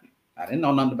 I didn't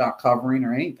know nothing about covering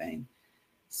or anything.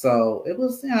 So it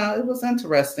was, it was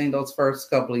interesting those first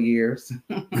couple of years.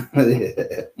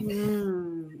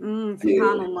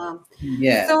 SubhanAllah.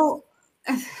 Yeah. So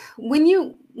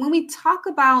when we talk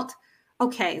about,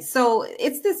 okay, so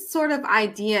it's this sort of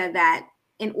idea that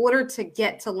in order to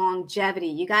get to longevity,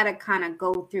 you got to kind of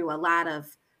go through a lot of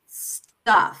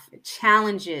stuff,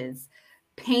 challenges,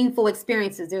 painful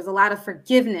experiences. There's a lot of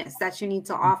forgiveness that you need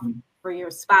to offer for your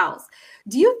spouse.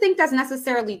 Do you think that's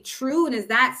necessarily true? And is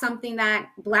that something that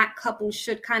Black couples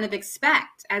should kind of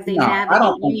expect as they navigate? I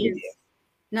don't think it is.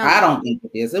 No, I don't think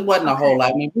it is. It wasn't a whole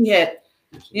lot. I mean, we had,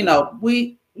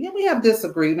 we have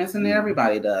disagreements, and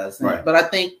everybody does. Right. But I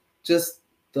think just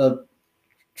the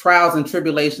trials and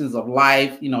tribulations of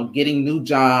life, getting new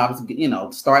jobs,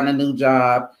 starting a new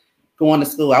job, going to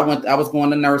school. I was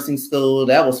going to nursing school.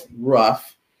 That was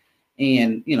rough.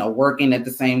 And, working at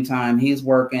the same time he's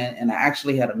working, and I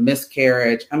actually had a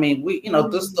miscarriage. I mean, we,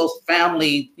 just those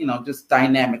family, just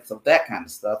dynamics of that kind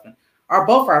of stuff. And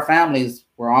both our families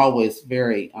were always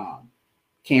very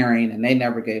caring, and they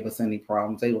never gave us any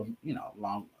problems. They were,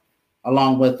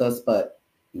 along with us, but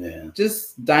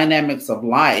just dynamics of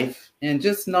life, and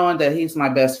just knowing that he's my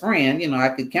best friend, I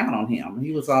could count on him.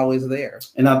 He was always there.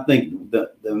 And I think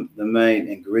the main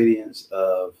ingredients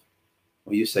of,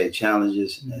 when you say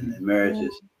challenges and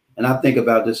marriages, and I think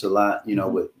about this a lot,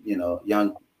 with,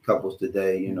 young couples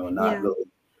today, not really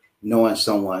knowing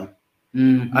someone.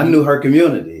 I knew her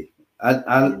community.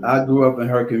 I grew up in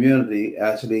her community,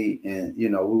 actually, and, we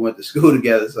went to school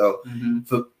together. So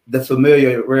for the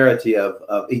familiarity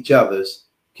of each other's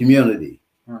community,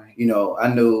 right. I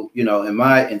knew,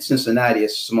 in Cincinnati,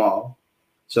 it's small.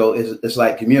 So it's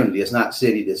like community. It's not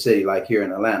city to city like here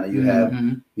in Atlanta. You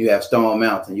have Stone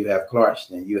Mountain, you have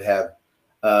Clarkston, you have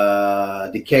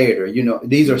Decatur.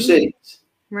 These are cities.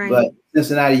 Right. But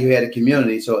Cincinnati, you had a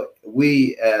community. So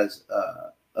we, as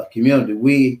a community,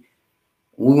 when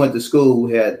we went to school,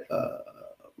 we had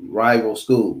rival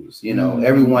schools.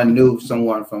 Everyone knew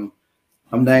someone from.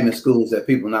 I'm naming schools that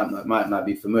people might not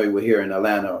be familiar with here in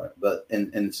Atlanta, but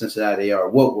in Cincinnati they are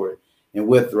Woodward and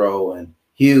Withrow and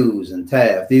Hughes and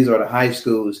Taft. These are the high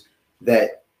schools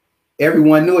that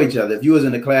everyone knew each other. If you was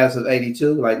in the class of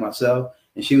 82, like myself,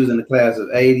 and she was in the class of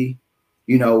 80,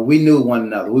 we knew one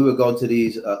another. We would go to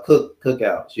these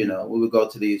cookouts, we would go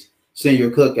to these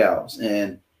senior cookouts.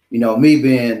 And, me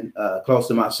being close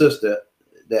to my sister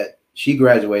that she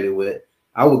graduated with,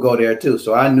 I would go there too.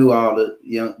 So I knew all the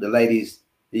young ladies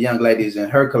in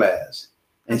her class.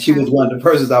 And she was one of the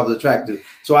persons I was attracted to.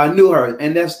 So I knew her.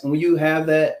 And that's when you have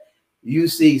that, you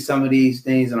see some of these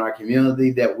things in our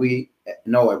community that we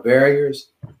know are barriers.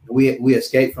 We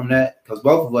escaped from that because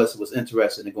both of us was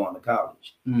interested in going to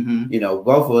college.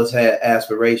 Both of us had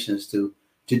aspirations to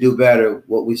do better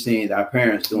what we seen our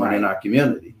parents doing in our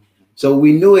community. So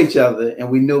we knew each other, and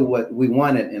we knew what we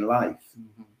wanted in life.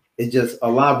 It just,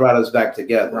 Allah brought us back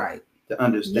together to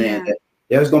understand that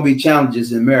there's going to be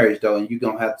challenges in marriage, though, and you're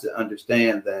going to have to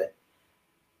understand that,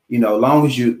 long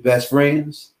as you're best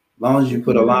friends, long as you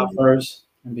put Allah first,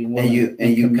 and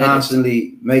you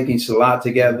constantly making salat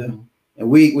together, And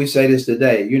we say this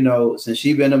today, you know, since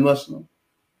she been a Muslim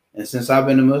and since I've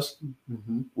been a Muslim,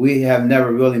 we have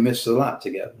never really missed a lot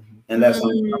together. Unless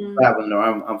I'm traveling or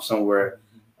I'm somewhere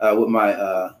with my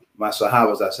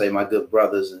Sahabas, I say, my good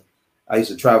brothers. And I used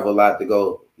to travel a lot to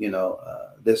go, you know,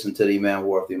 listen to the Imam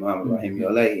Wharf, the Imam Rahim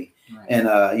Yolehi.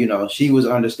 And, you know, she was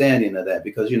understanding of that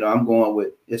because, you know, I'm going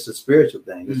with, it's a spiritual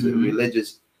thing. It's a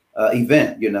religious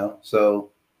event, you know. So,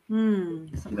 you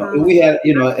know, we had,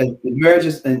 you know,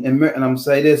 marriages, and I'm going to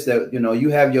say this, that, you know, you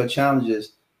have your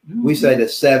challenges. We say that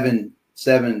 7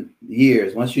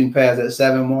 years. Once you can pass that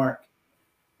 7 mark,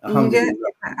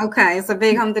 okay, it's a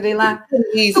big alhamdulillah. So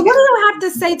what do you have to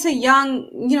say to young,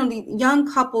 you know, the young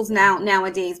couples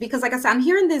nowadays? Because like I said, I'm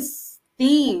hearing this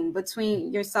theme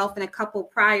between yourself and a couple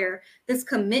prior, this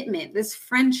commitment, this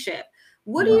friendship.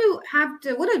 What do you have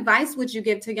to, what advice would you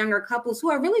give to younger couples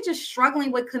who are really just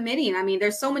struggling with committing? I mean,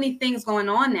 there's so many things going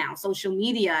on now, social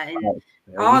media and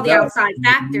all the outside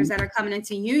factors that are coming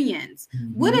into unions.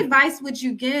 What advice would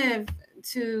you give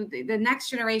to the next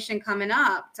generation coming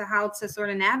up to how to sort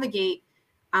of navigate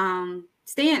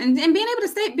staying and being able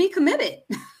to be committed?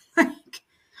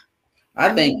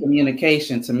 I think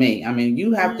communication to me. I mean,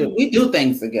 you have to, we do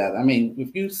things together. I mean,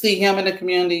 if you see him in the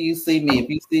community, you see me. If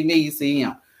you see me, you see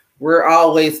him. We're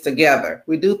always together.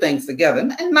 We do things together.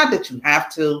 And not that you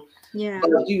have to,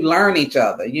 but you learn each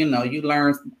other. You know, you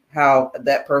learn how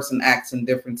that person acts in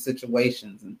different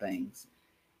situations and things.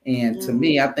 And to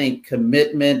me, I think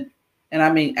commitment, and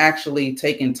I mean, actually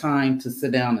taking time to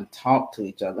sit down and talk to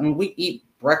each other. I mean, we eat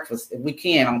breakfast, if we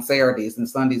can, on Saturdays and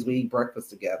Sundays, we eat breakfast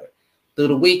together. Through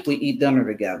the week, we eat dinner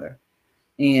together.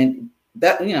 And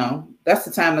that, you know, that's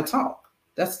the time to talk.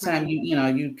 That's the time you know,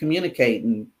 you communicate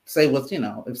and say what's, you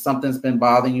know, if something's been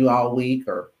bothering you all week,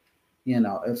 or, you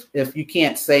know, if you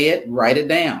can't say it, write it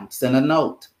down, send a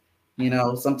note. You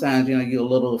know, sometimes, you know, you're a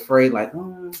little afraid, like,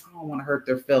 oh, I don't want to hurt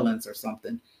their feelings or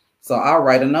something. So I'll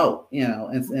write a note, you know,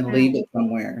 and leave it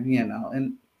somewhere, you know.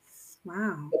 And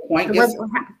the point gets,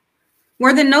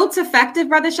 were the notes effective,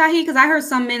 Brother Shaheed? Because I heard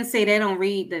some men say they don't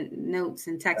read the notes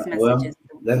and text messages.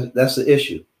 Well, that's the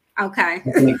issue. Okay.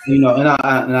 You know, and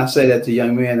I say that to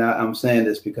young men. I'm saying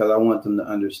this because I want them to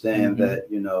understand that,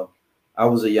 you know, I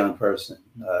was a young person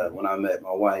when I met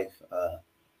my wife.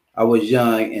 I was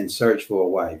young and searched for a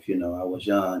wife. You know, I was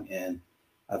young, and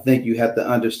I think you have to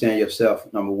understand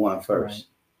yourself, number one, first.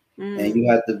 And you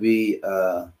have to be,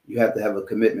 you have to have a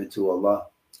commitment to Allah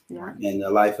and the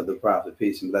life of the Prophet,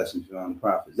 peace and blessings be on the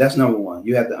Prophet. That's number one.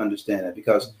 You have to understand that,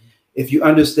 because if you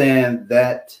understand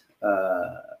that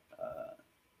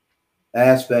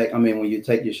aspect, I mean, when you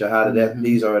take your shahada,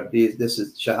 this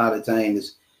is shahadatain.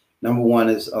 This number one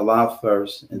is Allah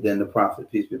first, and then the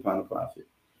Prophet, peace be upon the Prophet.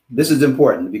 This is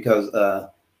important because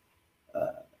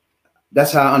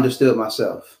that's how I understood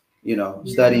myself. You know,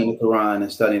 studying the Quran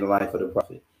and studying the life of the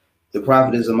Prophet. The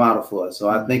Prophet is a model for us. So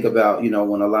I think about, you know,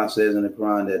 when Allah says in the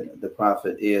Quran that the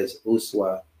Prophet is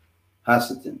Uswa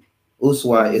Hasanah.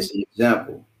 Uswa is an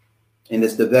example. And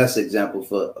it's the best example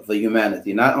for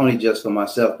humanity, not only just for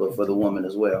myself, but for the woman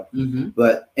as well.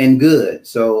 But in good.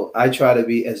 So I try to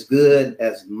be as good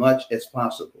as much as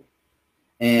possible.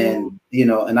 And, you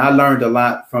know, and I learned a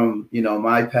lot from, you know,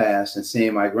 my past and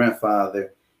seeing my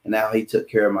grandfather and how he took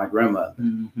care of my grandmother.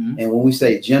 And when we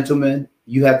say gentleman,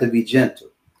 you have to be gentle.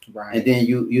 And then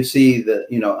you see the,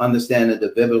 you know, understanding the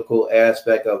biblical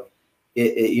aspect of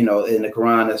it, you know, in the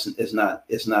Quran, it's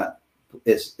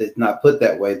not put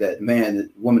that way,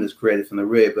 that woman is created from the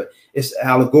rib, but it's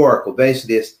allegorical.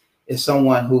 Basically, it's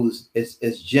someone who's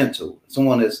it's gentle.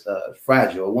 Someone is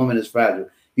fragile. A woman is fragile.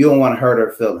 You don't want to hurt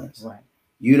her feelings.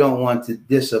 You don't want to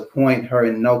disappoint her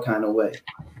in no kind of way.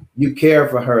 You care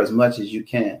for her as much as you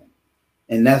can.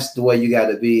 And that's the way you got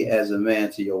to be as a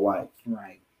man to your wife.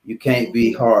 You can't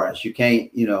be harsh. You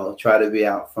can't, you know, try to be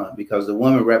out front, because the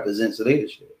woman represents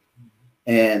leadership.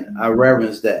 And I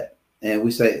reverence that. And we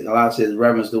say, Allah says,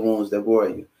 reverence the wounds that bore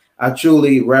you. I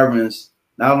truly reverence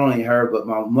not only her, but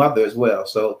my mother as well.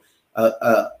 So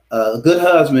a good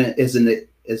husband is a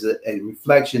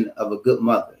reflection of a good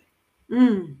mother.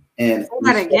 And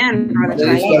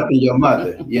respecting your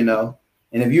mother, you know.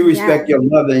 And if you respect your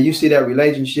mother and you see that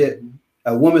relationship,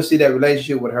 a woman see that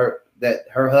relationship with her, that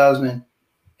her husband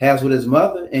has with his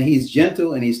mother, and he's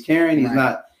gentle and he's caring.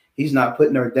 He's not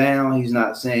putting her down. He's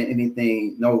not saying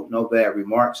anything, no bad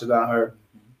remarks about her,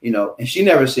 you know. And she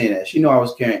never seen that. She knew I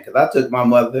was caring, because I took my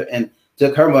mother and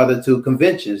took her mother to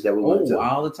conventions that we went to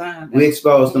all the time. We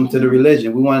exposed them to the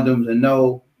religion. We wanted them to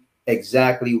know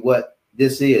exactly what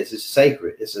this is. It's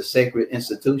sacred. It's a sacred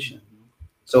institution.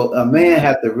 So a man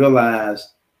had to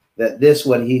realize that the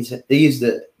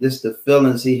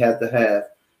feelings he had to have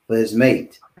for his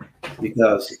mate,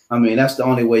 because I mean that's the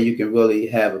only way you can really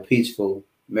have a peaceful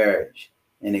marriage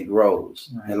and it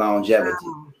grows and longevity.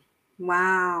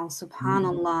 Wow,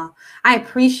 subhanallah. I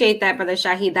appreciate that, Brother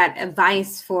Shahid, that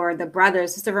advice for the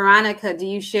brothers. Sister Veronica, do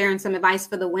you share some advice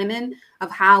for the women of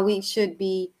how we should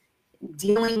be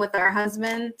dealing with our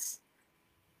husbands?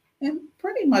 And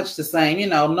pretty much the same,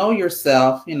 know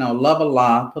yourself, love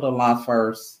Allah, put Allah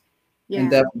first. Yeah.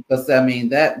 And that, because I mean,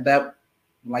 that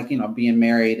like, being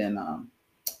married and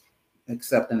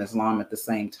accepting Islam at the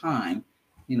same time,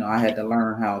 I had to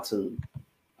learn how to,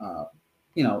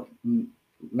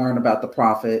 learn about the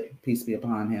Prophet, peace be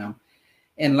upon him,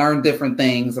 and learn different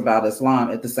things about Islam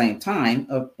at the same time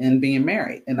in being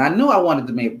married. And I knew I wanted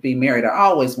to be married. I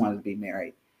always wanted to be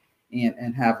married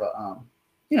and have a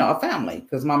family,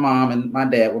 because my mom and my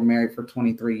dad were married for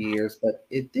 23 years, but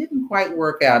it didn't quite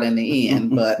work out in the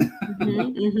end, but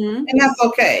and that's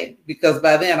okay, because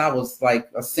by then I was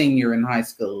like a senior in high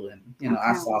school, and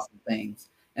I saw some things,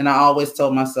 and I always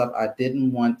told myself I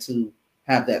didn't want to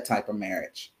have that type of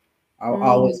marriage. I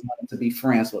always wanted to be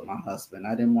friends with my husband.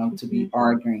 I didn't want to be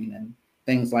arguing and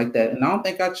things like that. And I don't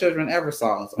think our children ever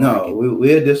saw us arguing. No,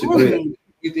 we disagree.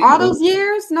 All those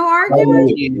years, no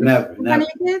argument? Never.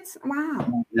 Kids?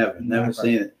 Wow. Never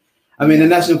seen it. I mean,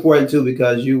 and that's important too,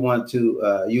 because you want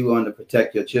to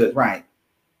protect your children. Right.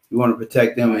 You want to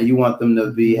protect them, and you want them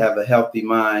to have a healthy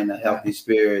mind, a healthy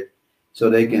spirit, so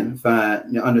they can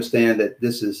understand that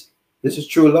this is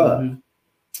true love.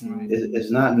 Right.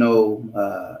 It's not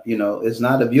it's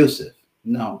not abusive.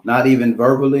 No, not even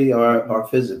verbally or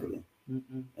physically.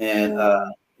 And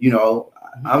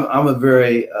I'm a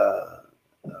very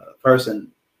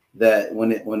person that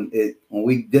when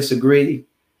we disagree,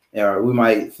 or we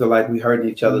might feel like we hurting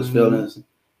each other's feelings,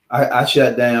 I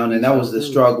shut down, and that was the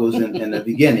struggles in the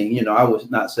beginning. I would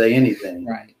not say anything,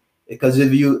 right? Because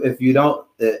if you don't,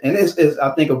 and it's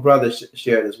I think a brother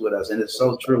shared this with us, and it's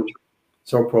so true.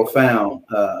 So profound,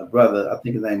 brother. I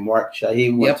think his name Mark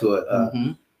Shahid went to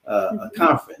a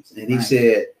conference, and he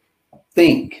said,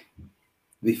 "Think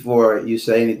before you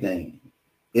say anything.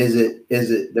 Is it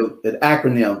the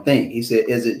acronym think?" He said,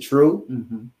 "Is it true?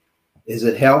 Is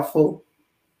it helpful?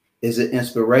 Is it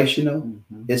inspirational?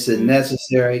 Is it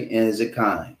necessary? And is it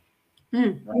kind?"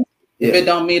 Right. If it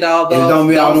don't meet all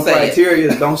those, the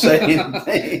criteria, don't say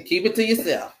anything. Keep it to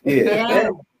yourself.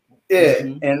 Yeah,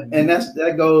 and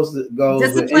that goes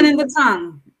discipline in the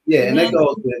tongue. Yeah, and that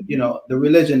goes with the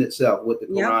religion itself, with the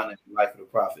Quran and the life of the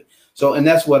Prophet. So, and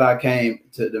that's what I came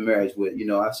to the marriage with.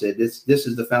 I said this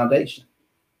is the foundation.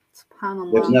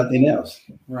 There's nothing else.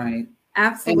 Right.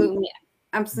 Absolutely.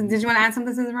 Absolutely. Did you want to add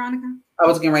something, Sister Veronica? I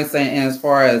was getting ready to say, and as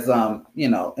far as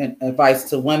advice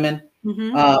to women,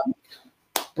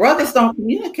 brothers don't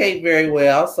communicate very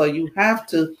well, so you have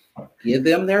to give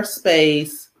them their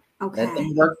space. Okay. Let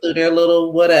them work through their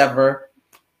little whatever,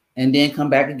 and then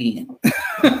come back again.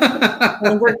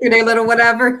 Work through their little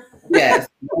whatever. Yes,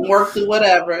 work through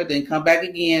whatever, then come back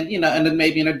again. And then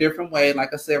maybe in a different way.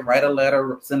 Like I said, write a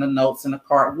letter, send a note, send a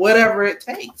card, whatever it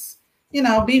takes.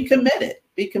 Be committed.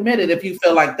 Be committed if you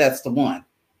feel like that's the one.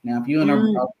 Now, if you're in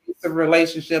a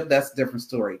relationship, that's a different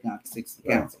story.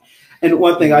 Counsel. And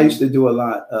one thing I used to do a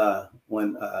lot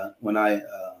when I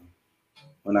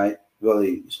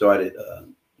really started.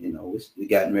 We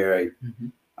got married.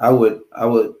 I would,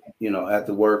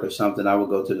 after work or something, I would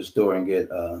go to the store and get.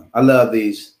 I love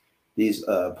these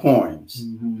poems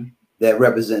that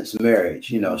represents marriage.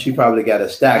 She probably got a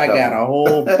stack. I got a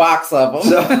whole box of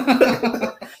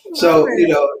them. So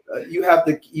you have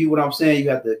to. What I'm saying, you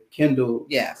have to kindle.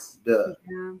 Yes.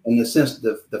 In the sense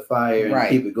the fire and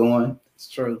keep it going. It's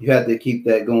true. You have to keep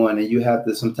that going, and you have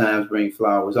to sometimes bring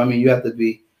flowers. I mean, you have to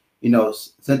be.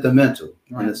 Sentimental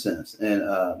in a sense, and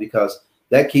because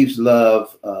that keeps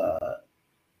love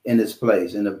in its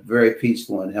place, in a very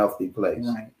peaceful and healthy place.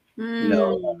 Right.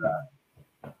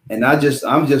 And I'm just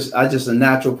a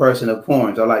natural person of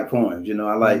poems. I like poems.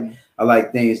 I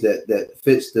like things that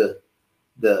fits the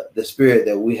spirit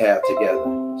that we have together.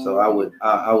 So I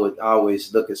would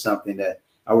always look at something that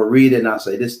I would read it and I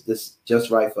say this just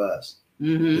right for us.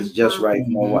 It's just right for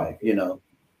my wife.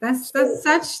 That's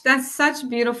such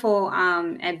beautiful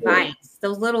advice.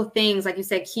 Those little things, like you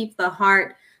said, keep the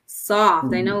heart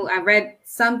soft. I know I read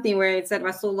something where it said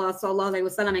Rasulullah sallallahu alaihi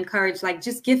wasallam encouraged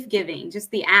just gift giving, just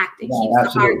the act. It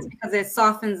keeps the hearts because it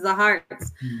softens the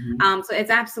hearts. So it's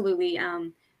absolutely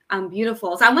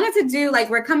beautiful. So I wanted to do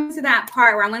we're coming to that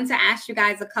part where I wanted to ask you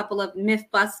guys a couple of myth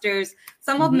busters.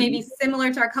 Some of them may be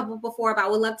similar to our couple before, but I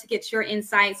would love to get your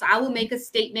insight. So I will make a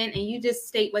statement and you just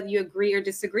state whether you agree or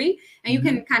disagree, and you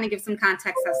can kind of give some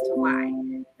context as to why.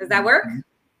 Does that work?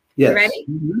 Yes. You ready?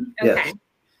 Okay. Yes.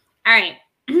 All right.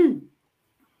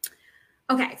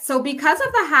 Okay, so because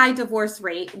of the high divorce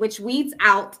rate, which weeds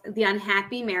out the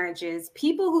unhappy marriages,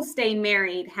 people who stay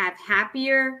married have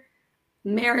happier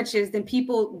marriages than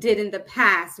people did in the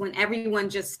past when everyone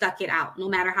just stuck it out, no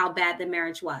matter how bad the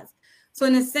marriage was. So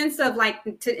in the sense of like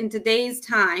in today's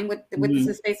time, what this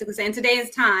is basically saying, today's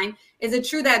time, is it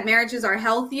true that marriages are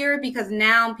healthier because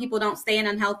now people don't stay in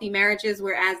unhealthy marriages,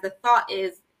 whereas the thought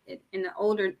is in the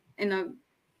older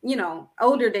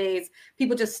days,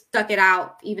 people just stuck it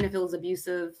out, even if it was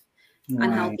abusive,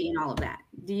 unhealthy, and all of that.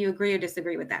 Do you agree or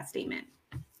disagree with that statement?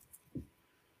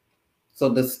 So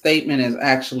the statement is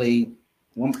actually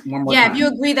one more yeah, time. If you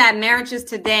agree that marriages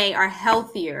today are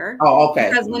healthier. Oh, okay.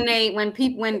 Because when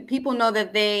people know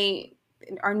that they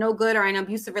are no good or in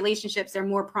abusive relationships, they're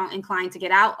more inclined to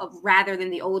get out of, rather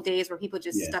than the old days where people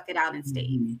just stuck it out and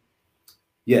stayed.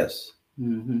 Yes.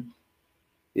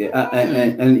 Yeah,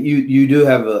 and you do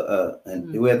have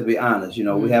and we have to be honest. You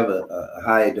know, we have a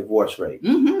high divorce rate,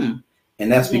 and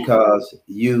that's because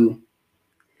you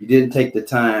didn't take the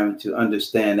time to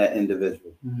understand that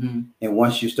individual. And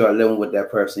once you start living with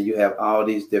that person, you have all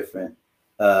these different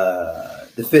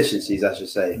deficiencies, I should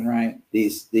say. Right.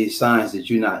 These signs that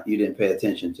you didn't pay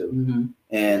attention to.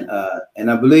 And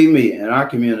I believe me, in our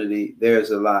community, there's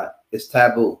a lot. It's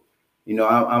taboo. You know,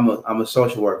 I'm a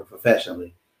social worker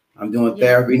professionally. I'm doing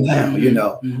therapy now, you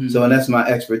know. So, and that's my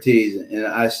expertise. And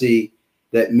I see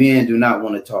that men do not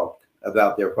want to talk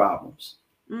about their problems.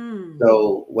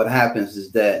 So what happens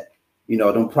is that, you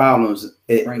know, them problems,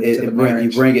 you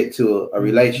bring it to a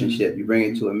relationship, you bring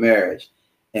it to a marriage.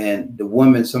 And the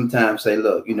women sometimes say,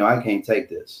 look, you know, I can't take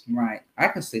this. Right. I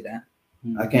can see that.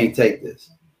 I can't take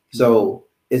this. So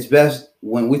it's best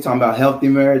when we talk about healthy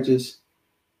marriages,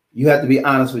 you have to be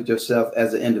honest with yourself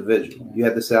as an individual. You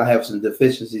have to say, I have some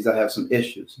deficiencies. I have some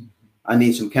issues. I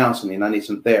need some counseling. I need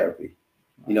some therapy.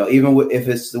 You know, even if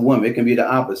it's the woman, it can be the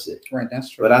opposite. Right, that's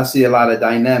true. But I see a lot of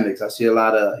dynamics. I see a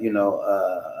lot of, you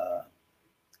know,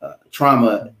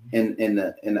 trauma in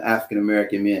the African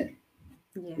American men.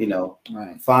 You know,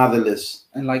 fatherless.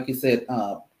 And like you said,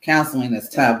 counseling is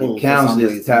taboo. Counseling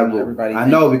is taboo. I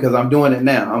know because I'm doing it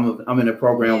now. I'm in a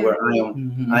program where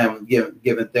I am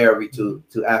giving therapy to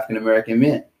African American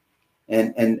men,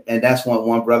 and that's what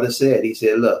one brother said. He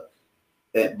said, "Look,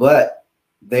 but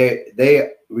they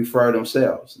refer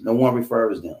themselves. No one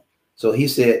refers them." So he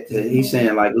said, he's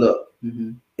saying like, "Look,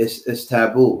 it's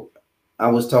taboo. I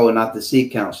was told not to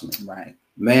seek counseling. Right,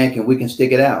 man, we can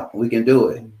stick it out. We can do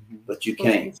it, but you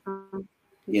can't."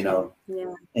 You know,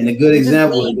 and a good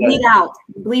example is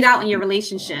bleed out in your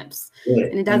relationships,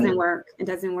 and it doesn't work. It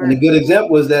doesn't work. And a good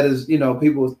example is that is, you know,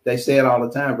 people, they say it all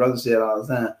the time. Brothers say it all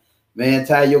the time. Man,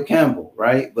 tie your Campbell,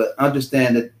 right? But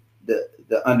understand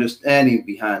the understanding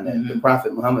behind that. The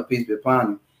Prophet Muhammad, peace be upon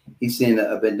him, he seen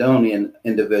a Bedouin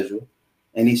individual,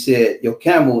 and he said, "Your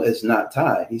camel is not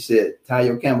tied." He said, "Tie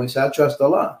your camel." He said, "I trust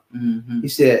Allah." He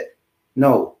said,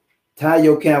 "No, tie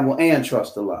your camel and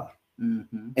trust Allah."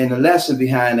 And the lesson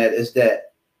behind that is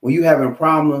that when you're having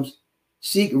problems,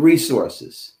 seek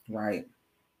resources. Right.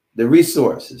 The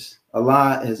resources.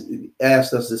 Allah has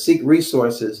asked us to seek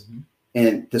resources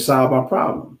and to solve our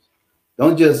problems.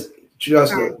 Don't just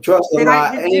trust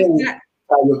Allah and tie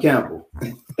your Campbell.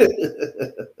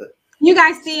 You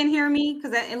guys see and hear me?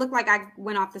 Because it looked like I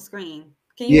went off the screen.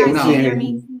 Can you guys see and hear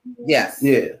me? Yes.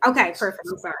 Yeah. Okay, perfect.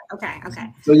 I'm sorry.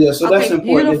 Okay. So that's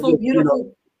important.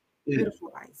 Beautiful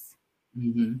advice.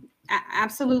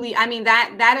 Absolutely. I mean,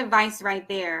 that advice right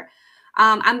there.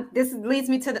 This leads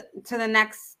me to the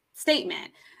next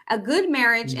statement. A good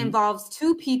marriage involves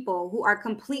two people who are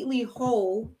completely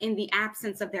whole in the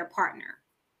absence of their partner,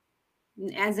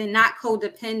 as in not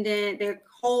codependent. They're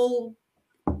whole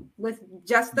with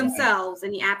just themselves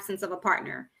in the absence of a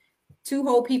partner. Two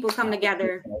whole people come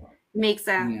together makes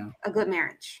a good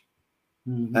marriage.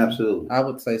 Absolutely. I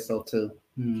would say so too.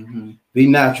 Be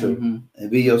natural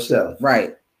and be yourself.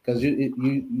 Right. Because you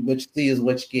what you see is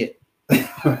what you get.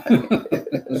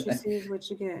 What you see is what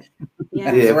you get.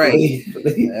 Yeah, that's right.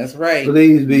 Please, that's right.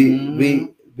 Please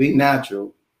be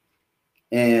natural.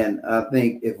 And I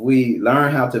think if we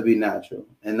learn how to be natural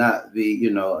and not be,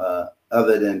 you know,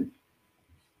 other than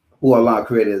who Allah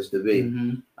created us to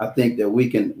be, I think that we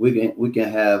can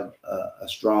have a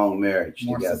strong marriage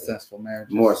together. Successful marriage.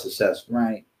 More successful.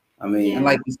 Right. I mean, and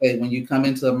like you say, when you come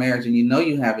into a marriage and you know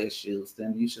you have issues,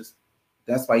 then you should.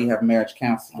 That's why you have marriage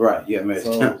counseling. Right. Yeah, marriage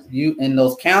counseling. You in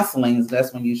those counselings,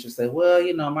 that's when you should say, well,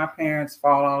 you know, my parents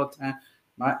fought all the time.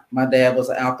 My dad was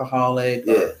an alcoholic.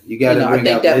 Yeah, you got to. I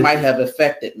think that might have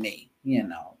affected me, you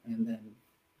know, and then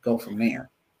go from there.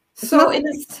 So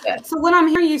what I'm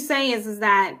hearing you say is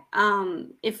that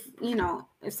if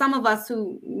some of us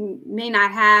who may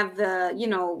not have the,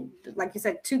 like you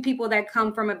said, two people that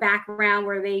come from a background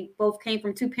where they both came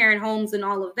from 2-parent homes and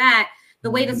all of that,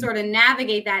 the way to sort of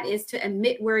navigate that is to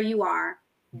admit where you are,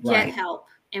 get help,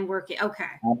 and work it. Okay.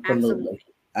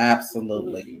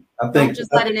 Absolutely. I think don't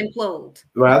just let it implode.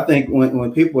 Right. I think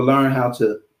when people learn how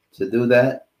to do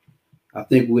that, I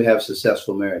think we have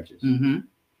successful marriages.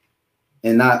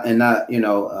 And not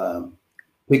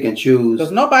pick and choose.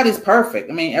 Because nobody's perfect.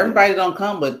 I mean, everybody don't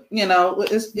come, but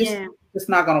it's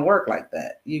not going to work like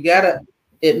that. You got to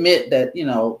admit that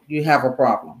you have a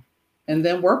problem, and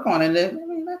then work on it. I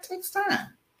mean, that takes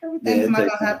time. Everything's not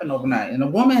going to happen overnight. And the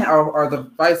woman, or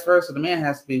the vice versa, the man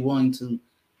has to be willing to,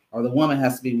 or the woman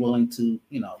has to be willing to,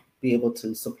 be able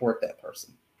to support that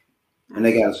person. And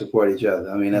they got to support each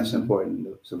other. I mean, that's important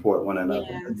to support one another.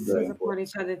 Yeah, support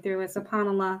each other through it.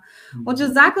 SubhanAllah. Well,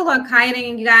 Jazakallah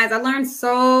khairan, you guys. I learned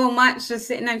so much just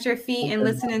sitting at your feet and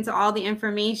listening to all the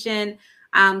information.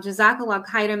 Jazakallah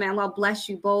khairan. May Allah bless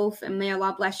you both, and may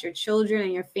Allah bless your children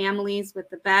and your families with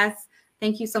the best.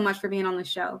 Thank you so much for being on the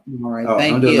show. All right.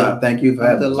 Thank you. Thank you for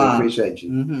having me. I appreciate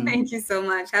you. Thank you so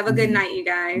much. Have a good night, you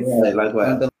guys. Yeah,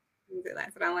 likewise.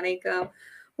 Assalamu alaikum.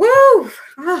 Woo!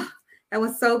 That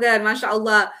was so good,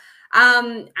 mashallah.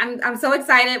 I'm so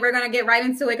excited. We're gonna get right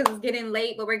into it because it's getting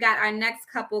late, but we got our next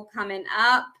couple coming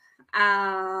up.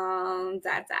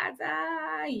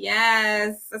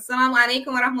 Yes. Assalamu alaikum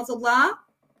wa rahmatullah.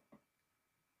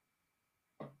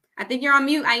 I think you're on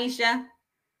mute, Aisha.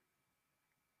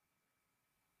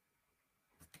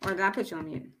 Or did I put you on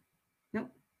mute? Nope.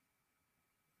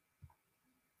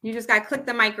 You just gotta click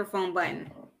the microphone button.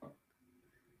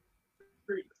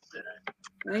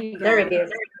 There it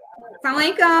is.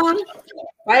 Assalamualaikum.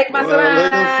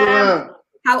 Waalaikumsalam.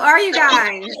 How are you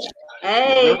guys?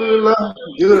 Hey.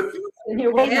 Good.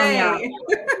 Hey.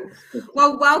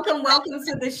 Well, welcome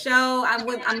to the show.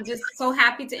 I'm just so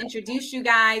happy to introduce you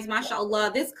guys.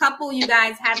 MashaAllah. This couple, you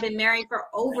guys, have been married for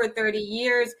over 30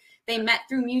 years. They met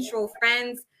through mutual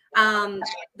friends.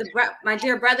 My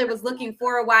dear brother was looking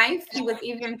for a wife. He was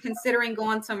even considering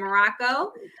going to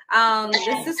Morocco.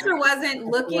 The sister wasn't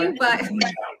looking, but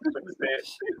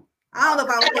I don't know if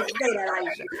I was going to say that,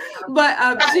 Aisha. But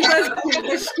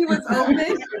she was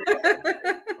open.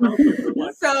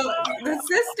 So the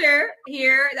sister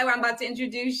here that I'm about to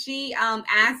introduce, she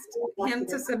asked him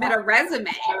to submit a resume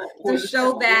to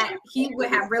show that he would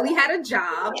have really had a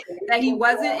job, that he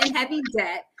wasn't in heavy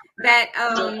debt, that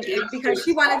because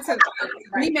she wanted to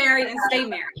remarry and stay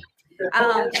married.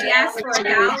 She asked for a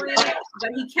dowry,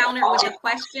 but he countered with the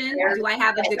question, do I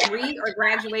have a degree or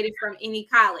graduated from any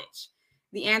college?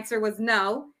 The answer was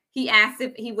no. He asked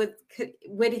if he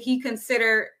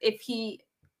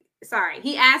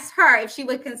he asked her if she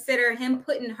would consider him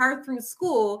putting her through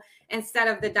school instead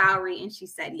of the dowry, and she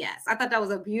said yes. I thought that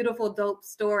was a beautiful, dope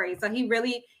story. So he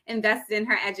really invested in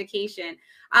her education.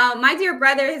 My dear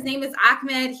brother, his name is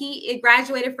Ahmed. He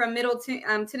graduated from Middle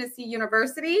Tennessee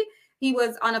University. He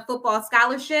was on a football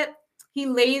scholarship. He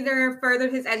later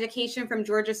furthered his education from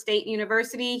Georgia State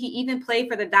University. He even played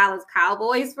for the Dallas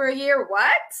Cowboys for a year.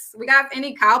 What? We got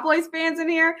any Cowboys fans in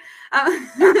here?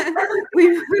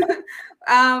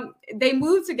 They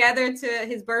moved together to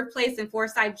his birthplace in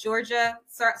Forsyth, Georgia,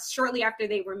 shortly after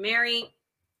they were married.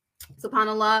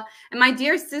 SubhanAllah. And my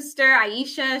dear sister,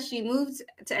 Aisha, she moved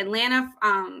to Atlanta,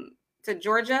 to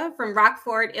Georgia from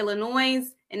Rockford, Illinois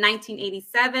in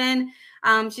 1987.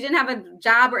 She didn't have a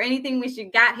job or anything when she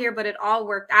got here, but it all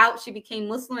worked out. She became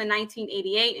Muslim in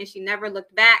 1988 and she never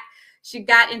looked back. She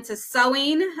got into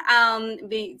sewing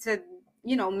to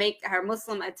make her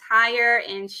Muslim attire,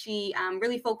 and she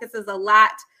really focuses a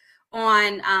lot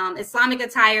on Islamic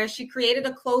attire. She created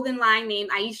a clothing line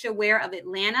named Aisha Wear of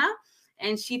Atlanta,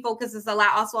 and she focuses a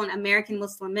lot also on American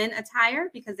Muslim men attire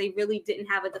because they really didn't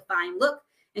have a defined look.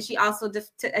 And she also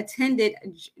attended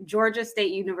Georgia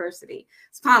State University.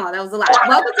 SubhanAllah, that was a lot.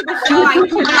 Welcome to the show,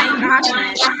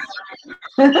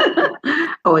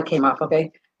 Aisha. Oh, it came off. Okay.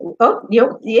 Oh,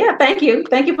 yeah. Thank you.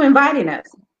 Thank you for inviting us.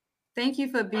 Thank you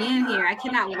for being here. I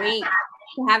cannot wait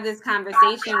to have this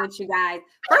conversation with you guys.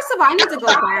 First of all, I need to go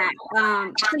back.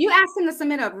 So you asked him to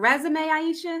submit a resume,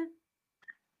 Aisha?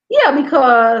 Yeah,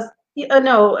 because it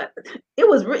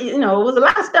was it was a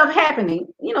lot of stuff happening.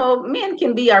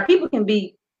 People can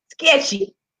be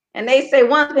sketchy, and they say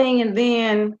one thing and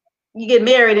then you get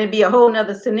married and it'd be a whole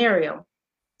nother scenario.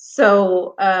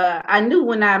 So I knew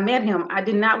when I met him, I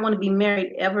did not want to be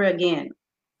married ever again.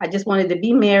 I just wanted to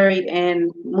be married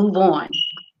and move on.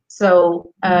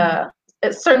 So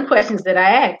certain questions that I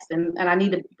asked and I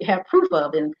need to have proof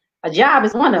of, and a job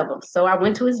is one of them. So I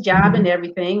went to his job and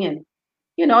everything, and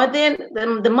you know, and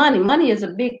then the money is a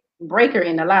big breaker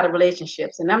in a lot of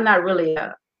relationships. And I'm not really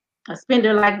a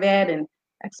spender like that, and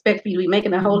I expect you to be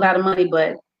making a whole lot of money,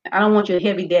 but I don't want you in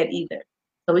heavy debt either.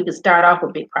 So we could start off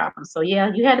with big problems. So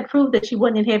yeah, you had to prove that you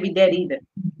wasn't in heavy debt either,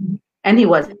 and he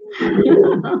wasn't.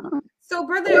 So,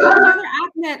 brother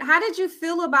Ahmed, how did you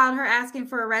feel about her asking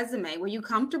for a resume? Were you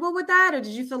comfortable with that, or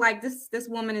did you feel like this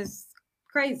woman is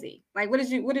crazy? Like, what did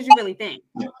you really think?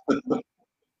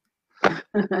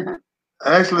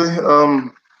 Actually,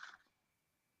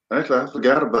 I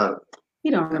forgot about it.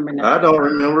 You don't remember nothing. I don't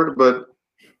remember it, but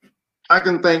I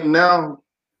can think now,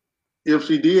 if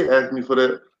she did ask me for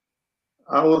that,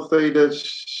 I would say that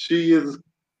she is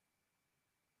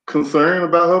concerned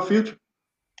about her future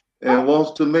and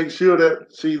wants to make sure that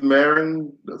she's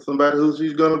marrying somebody who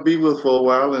she's going to be with for a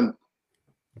while, and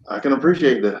I can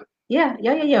appreciate that. Yeah.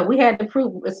 We had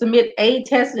to submit aid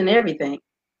tests and everything.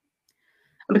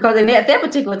 Because at that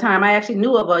particular time, I actually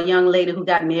knew of a young lady who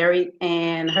got married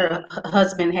and her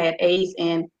husband had AIDS,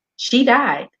 and she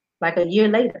died like a year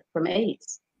later from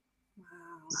AIDS. Wow.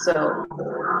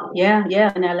 So, yeah,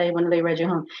 in LA when they read your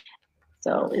home.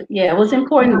 So, yeah, it was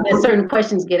important that certain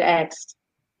questions get asked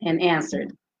and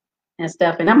answered and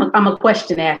stuff. And I'm a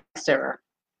question answerer.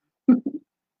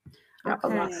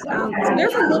 Okay. So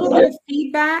there's a little bit of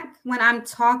feedback when I'm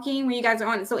talking when you guys are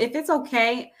on. So if it's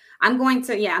okay, I'm going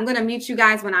to mute you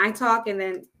guys when I talk, and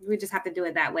then we just have to do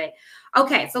it that way.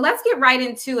 Okay, so let's get right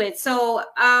into it. So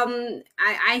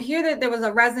I hear that there was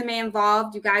a resume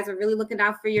involved. You guys are really looking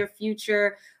out for your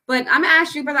future. But I'm gonna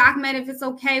ask you, Brother Ahmed, if it's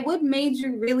okay, what made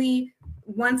you really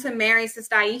want to marry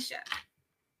Sister Aisha?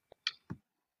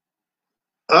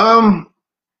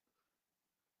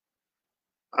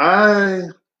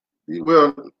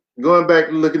 Well, going back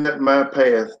and looking at my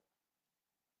past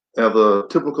as a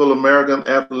typical American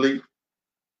athlete,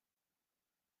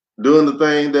 doing the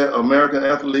thing that American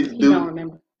athletes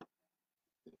do,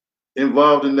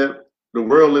 involved in the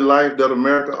worldly life that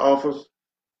America offers,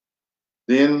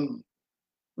 then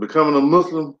becoming a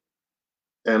Muslim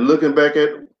and looking back at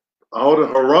all the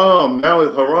haram, now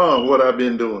it's haram what I've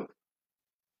been doing.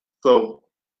 So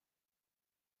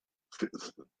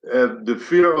as the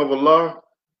fear of Allah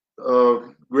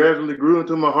gradually grew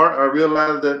into my heart, I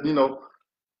realized that, you know,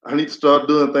 I need to start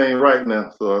doing things right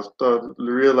now. So I started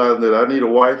realizing that I need a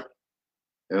wife,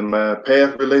 and my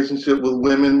past relationship with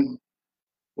women,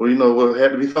 well, you know,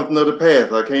 had to be something of the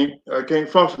past. I can't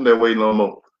function that way no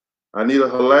more. I need a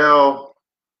halal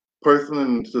person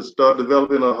and to start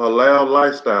developing a halal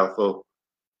lifestyle. So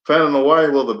finding a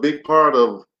wife was a big part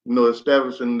of, you know,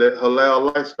 establishing that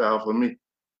halal lifestyle for me.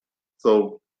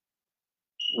 So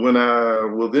when I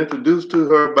was introduced to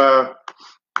her by,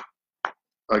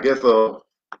 I guess, a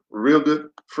real good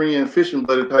friend, fishing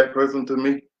buddy type person to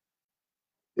me,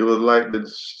 it was like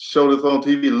the show that's on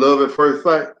TV, Love at First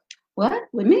Sight. What?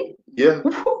 With me? Yeah.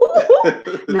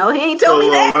 No, he ain't told me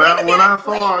that. When I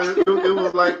saw her, it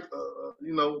was like,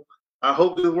 you know, I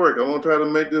hope this works. I want to try to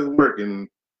make this work. And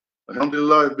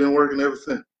alhamdulillah, it's been working ever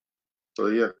since. So,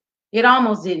 yeah. It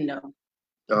almost didn't, though.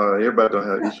 Everybody don't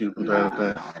have issues from time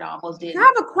to time. It almost didn't. I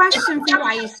have a question for you,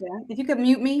 Aisha. If you could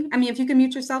mute me. I mean, if you can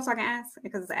mute yourself so I can ask,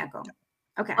 because it's an echo.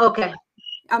 Okay. Okay.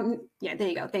 Yeah, there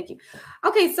you go. Thank you.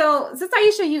 Okay, so Sister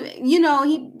Aisha, you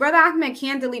know, Brother Ahmed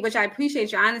candidly, which I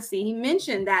appreciate your honesty, he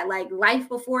mentioned that like life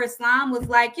before Islam was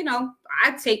like, you know,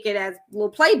 I take it as a little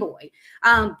playboy,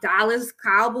 dollars,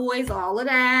 cowboys, all of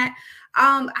that.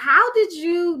 How did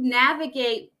you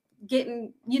navigate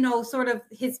getting, you know, sort of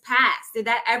his past? Did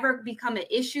that ever become an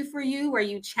issue for you? Were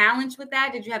you challenged with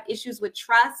that? Did you have issues with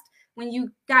trust when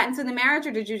you got into the marriage,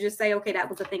 or did you just say, okay, that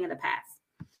was a thing of the past?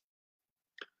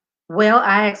 Well,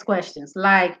 I ask questions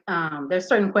like there's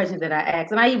certain questions that I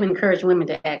ask, and I even encourage women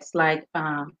to ask. Like,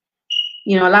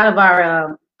 you know, a lot of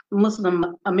our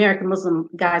American Muslim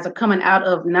guys are coming out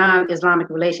of non-Islamic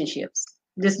relationships.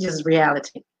 This is just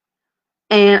reality,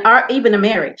 and even a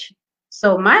marriage.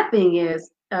 So my thing is,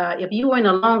 if you were in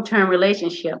a long-term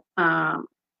relationship, I'm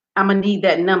gonna need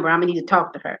that number. I'm gonna need to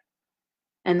talk to her.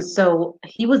 And so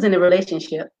he was in a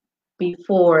relationship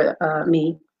before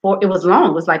me. It was long.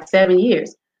 It was like 7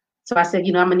 years. So I said,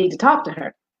 you know, I'm gonna need to talk to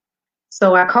her.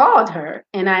 So I called her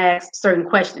and I asked certain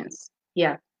questions.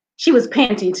 Yeah, she was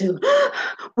panting too.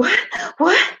 What?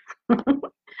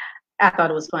 I thought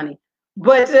it was funny.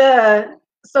 But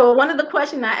so one of the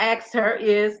questions I asked her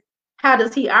is, how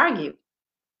does he argue?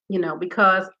 You know,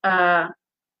 because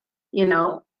you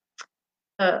know,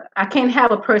 I can't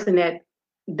have a person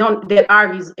that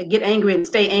argues, get angry and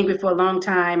stay angry for a long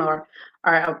time, or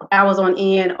or hours on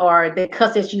end, or they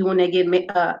cuss at you when they get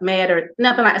mad or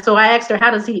nothing like that. So I asked her,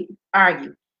 how does he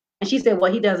argue? And she said,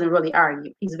 well, he doesn't really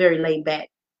argue. He's very laid back.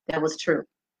 That was true.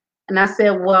 And I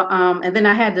said, well, and then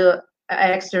I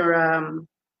asked her,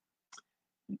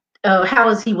 how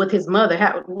is he with his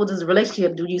mother? What is the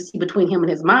relationship do you see between him and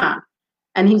his mom?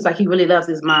 And he was like, he really loves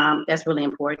his mom. That's really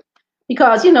important.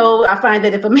 Because, you know, I find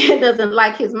that if a man doesn't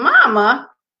like his mama,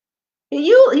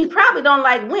 he probably don't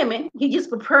like women. He just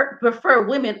prefer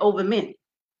women over men.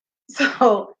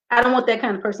 So I don't want that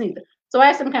kind of person either. So I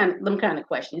asked them kind of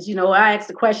questions. You know, I asked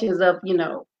the questions of, you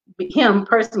know, him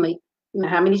personally, you know,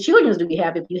 how many children do you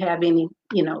have, if you have any,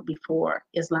 you know, before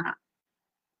Islam?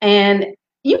 And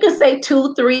you can say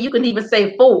 2, 3, you can even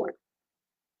say 4.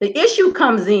 The issue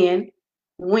comes in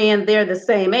when they're the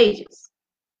same ages,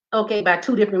 okay, by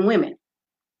 2 different women.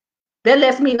 That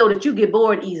lets me know that you get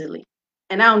bored easily,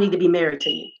 and I don't need to be married to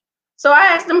you. So I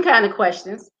asked them kind of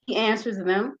questions. He answers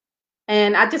them,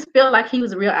 and I just feel like he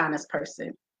was a real honest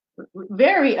person.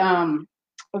 Very I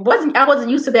wasn't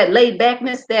used to that laid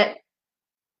backness, that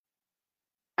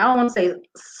I don't want to say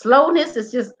slowness.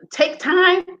 It's just take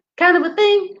time kind of a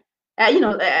thing. You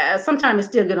know, sometimes it's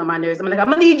still good on my nerves. I'm like, I'm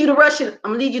gonna need you to rush it.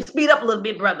 I'm gonna need you to speed up a little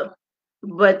bit, brother.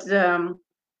 But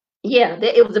yeah,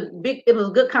 it was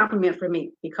a good compliment for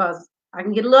me, because I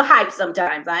can get a little hype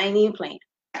sometimes. I ain't even playing.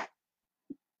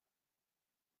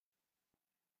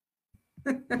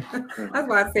 That's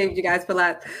why I saved you guys for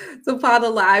last. So, Father,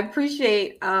 I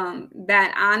appreciate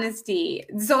that honesty.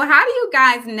 So, how do you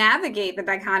guys navigate the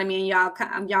dichotomy in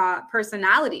y'all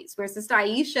personalities? Where Sister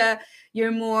Aisha,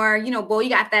 you're more, you know, boy, you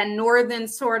got that northern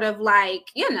sort of like,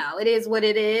 you know, it is what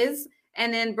it is.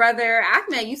 And then Brother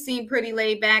Ahmed, you seem pretty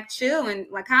laid back, chill, and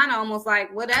like kind of almost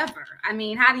like whatever. I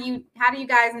mean, how do you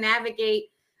guys navigate?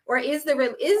 Or is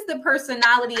the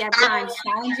personality at times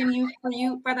challenging for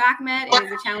you, Brother Ahmed? And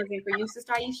is it challenging for you,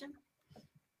 Sister Aisha?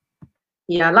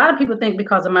 Yeah, a lot of people think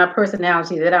because of my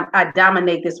personality that I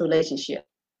dominate this relationship.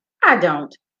 I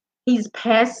don't. He's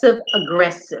passive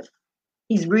aggressive.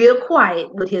 He's real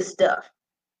quiet with his stuff,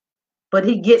 but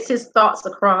he gets his thoughts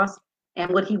across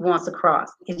and what he wants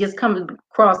across. It just comes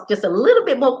across just a little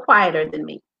bit more quieter than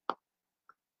me.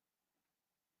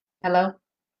 Hello?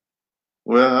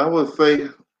 Well, I would say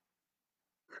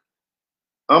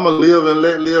I'm a live and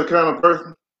let live kind of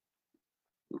person.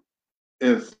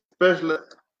 And especially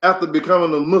after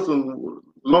becoming a Muslim,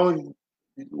 long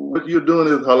what you're doing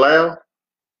is halal,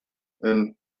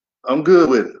 and I'm good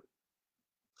with it.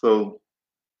 So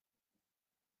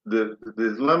the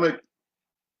Islamic,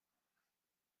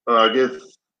 I guess,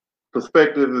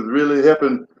 perspective is really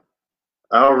helping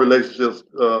our relationships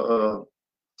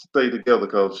stay together.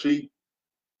 Because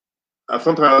I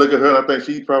sometimes look at her and I think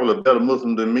she's probably a better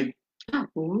Muslim than me.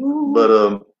 Ooh.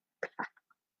 But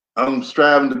I'm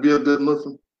striving to be a good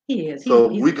Muslim. So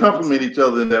we complement each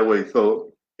other in that way.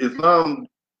 So Islam,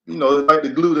 you know, it's like the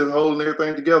glue that's holding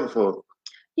everything together for us.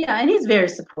 Yeah, and he's very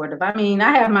supportive. I mean,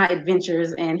 I have my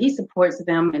adventures and he supports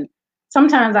them. And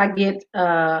sometimes I get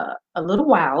a little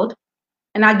wild.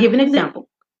 And I'll give an example.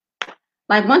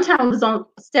 Like one time I was on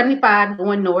 75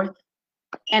 going north,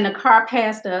 and a car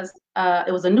passed us.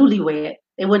 It was a newlywed.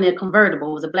 They weren't in a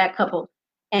convertible. It was a black couple.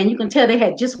 And you can tell they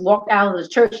had just walked out of the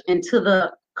church into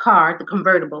the car, the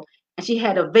convertible. And she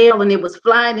had a veil and it was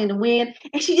flying in the wind.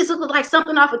 And she just looked like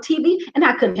something off of TV. And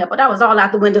I couldn't help it. I was all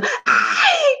out the window.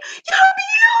 Hi, you're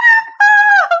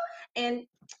beautiful. And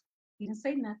he didn't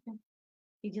say nothing.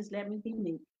 He just let me be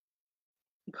me.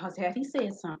 Because had he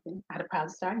said something, I'd have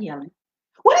probably started yelling.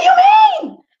 What do you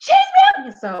mean? She's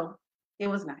beautiful. So it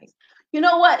was nice. You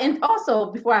know what? And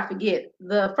also, before I forget,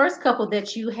 the first couple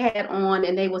that you had on,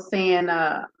 and they were saying,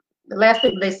 the last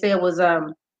thing they said was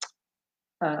the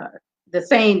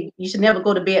saying, you should never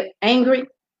go to bed angry.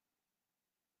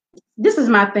 This is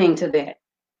my thing to that.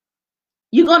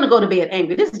 You're going to go to bed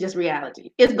angry. This is just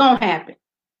reality. It's going to happen.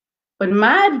 But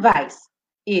my advice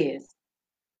is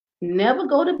never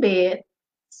go to bed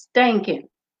stinking,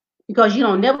 because you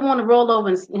don't never want to roll over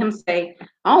and him say,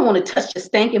 I don't want to touch your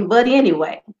stinking buddy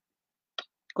anyway.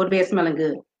 Go to bed smelling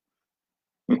good.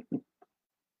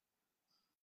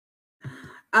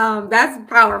 That's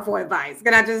powerful advice.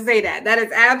 Can I just say that? That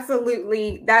is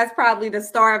absolutely, that's probably the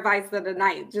star advice of the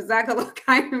night. Jazakallah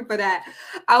khairan for that.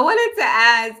 I wanted to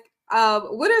ask,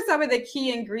 what are some of the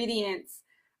key ingredients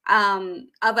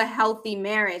of a healthy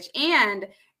marriage? And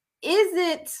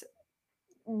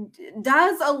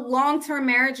does a long-term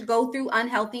marriage go through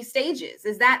unhealthy stages?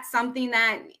 Is that something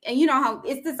that, you know, how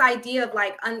it's this idea of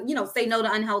like, say no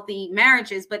to unhealthy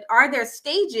marriages, but are there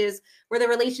stages where the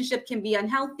relationship can be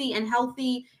unhealthy and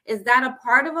healthy? Is that a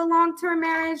part of a long-term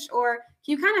marriage? Or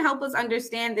Can you kind of help us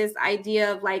understand this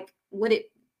idea of like what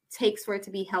it takes for it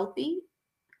to be healthy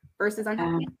versus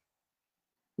unhealthy?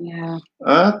 Yeah.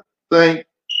 I think,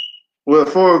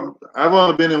 well, I've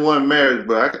only been in one marriage,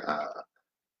 but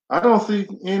I don't see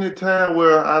any time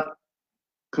where I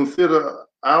consider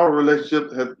our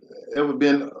relationship has ever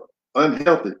been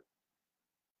unhealthy.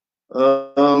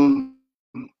 I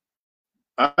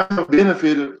have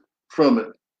benefited from it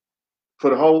for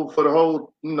the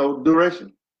whole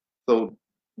duration. So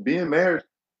being married,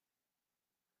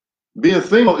 being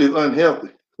single is unhealthy.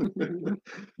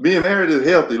 Being married is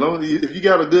healthy. If you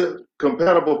got a good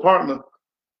compatible partner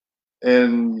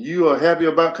and you are happy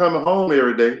about coming home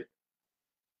every day,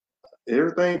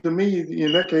 everything to me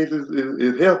in that case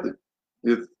is healthy.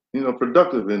 It's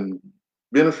productive and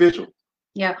beneficial.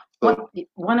 Yeah.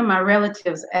 One of my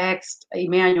relatives asked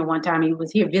Emmanuel one time, he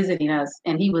was here visiting us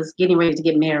and he was getting ready to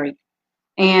get married.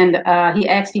 And he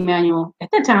asked Emmanuel,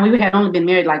 at that time we had only been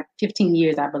married like 15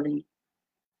 years, I believe.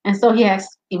 And so he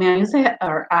asked Emmanuel,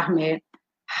 or Ahmed,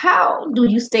 how do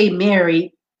you stay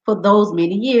married for those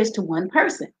many years to one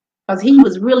person? Because he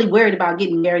was really worried about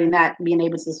getting married and not being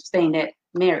able to sustain that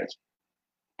marriage.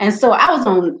 And so I was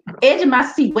on the edge of my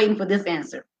seat waiting for this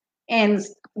answer and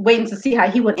waiting to see how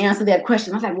he would answer that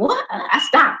question. I was like, what? I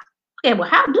stopped. Okay, well,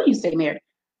 how do you stay married?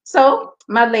 So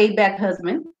my laid back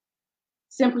husband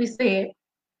simply said,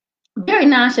 very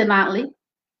nonchalantly,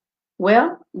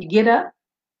 well, you get up,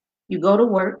 you go to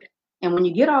work, and when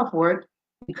you get off work,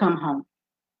 you come home.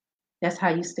 That's how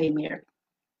you stay married.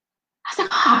 I said,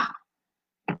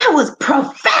 that was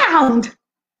profound.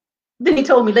 Then he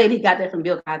told me later he got that from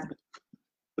Bill Cosby.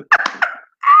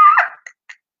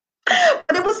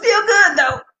 But it was still good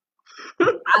though.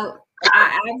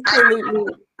 I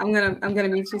absolutely. I'm gonna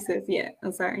mute you, sis. Yeah,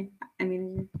 I'm sorry.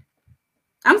 I'm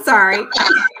sorry.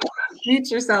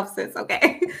 Mute yourself, sis.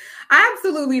 Okay. I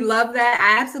absolutely love that.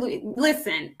 I absolutely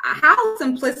listen. How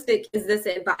simplistic is this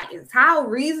advice? How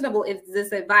reasonable is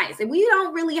this advice? And we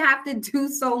don't really have to do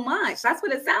so much. That's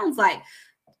what it sounds like.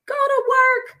 Go to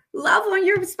work, love on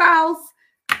your spouse.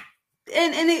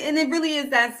 And it really is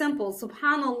that simple.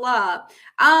 SubhanAllah.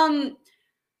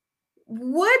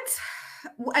 What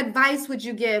advice would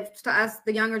you give to us,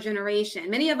 the younger generation?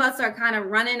 Many of us are kind of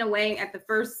running away at the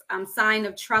first sign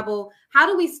of trouble. How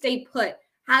do we stay put?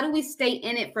 How do we stay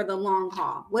in it for the long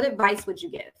haul? What advice would you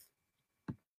give?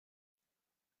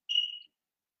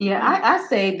 Yeah, I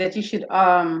say that you should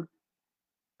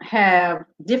have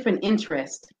different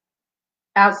interests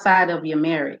outside of your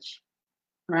marriage,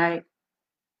 right?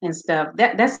 And stuff.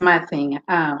 That's my thing.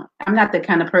 I'm not the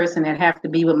kind of person that have to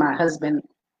be with my husband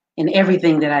in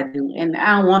everything that I do, and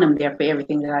I don't want him there for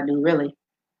everything that I do, really.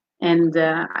 And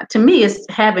to me, it's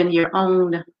having your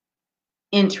own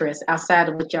interests outside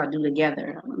of what y'all do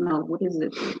together. I don't know, what is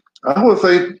it? I would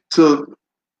say to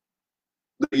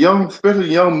the young,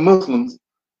 especially young Muslims,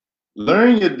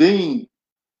 learn your deen.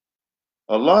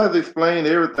 Allah has explained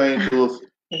everything to us.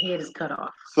 The head is cut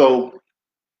off. So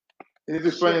he's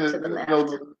explaining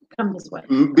that come this way.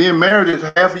 Being married is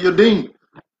half of your deen.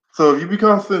 So if you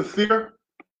become sincere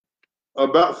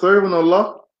about serving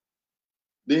Allah,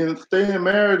 then staying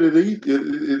married is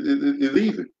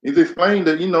easy. He's explained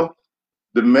that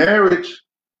the marriage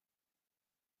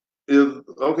is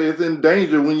okay. It's in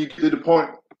danger when you get to the point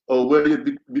of where you're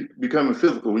becoming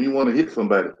physical, when you want to hit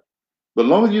somebody. But as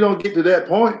long as you don't get to that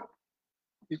point,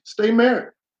 you stay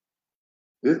married.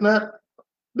 It's not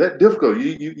that difficult.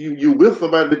 You with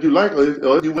somebody that you like,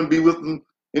 or you wouldn't be with them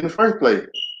in the first place.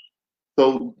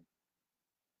 So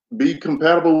be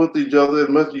compatible with each other as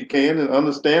much as you can, and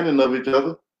understanding of each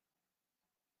other,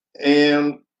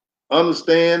 and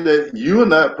understand that you are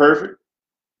not perfect.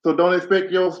 So don't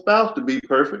expect your spouse to be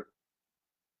perfect,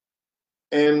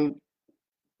 and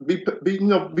be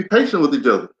patient with each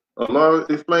other. Allah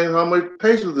explains how much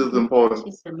patience is important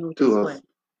to us.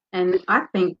 And I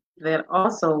think that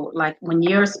also, like when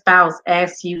your spouse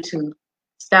asks you to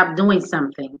stop doing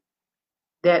something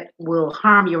that will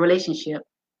harm your relationship,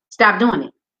 stop doing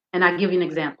it. And I'll give you an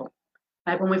example.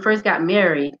 Like when we first got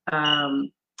married, I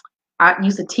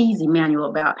used to tease Emmanuel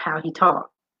about how he talked.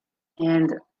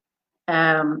 And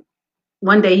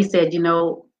one day he said,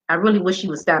 I really wish you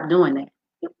would stop doing that.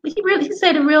 He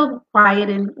said it real quiet,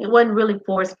 and it wasn't really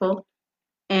forceful.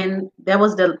 And that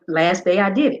was the last day I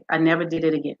did it. I never did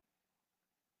it again.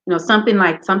 Something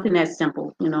that's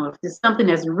simple. If there's something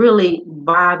that's really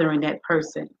bothering that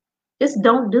person, just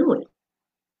don't do it.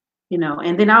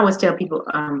 And then I always tell people,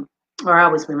 or I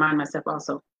always remind myself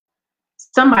also,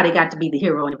 somebody got to be the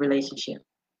hero in the relationship.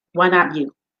 Why not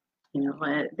you?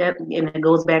 And it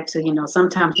goes back to,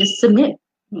 sometimes just submit.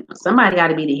 Somebody got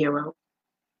to be the hero.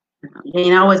 You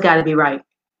ain't always got to be right.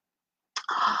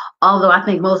 Although I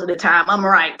think most of the time I'm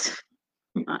right.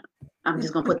 I'm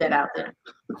just gonna put that out there.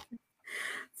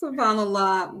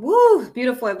 SubhanAllah. Woo,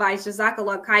 beautiful advice.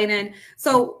 Jazakallah khairan.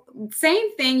 So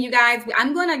same thing, you guys.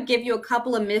 I'm going to give you a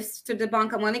couple of myths to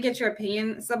debunk. I want to get your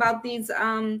opinions about these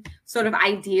sort of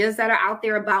ideas that are out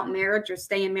there about marriage or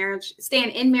staying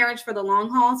in marriage for the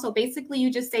long haul. So basically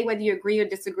you just say whether you agree or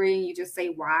disagree, and you just say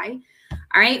why.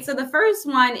 All right. So the first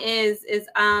one is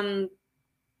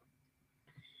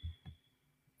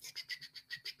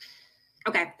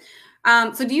okay.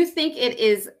 So do you think it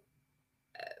is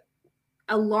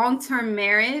a long-term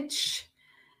marriage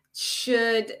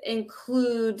should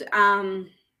include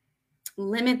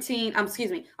limiting,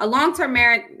 a long-term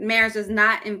marriage does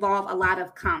not involve a lot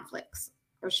of conflicts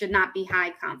or should not be high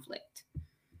conflict?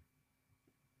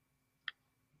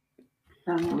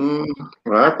 Well,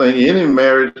 I think any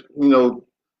marriage,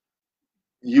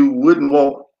 you wouldn't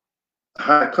want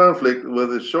high conflict,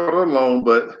 whether it's short or long,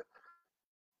 but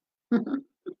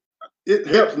it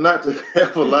helps not to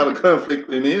have a lot of conflict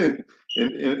in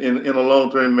a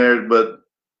long-term marriage. But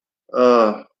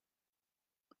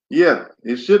yeah,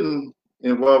 it shouldn't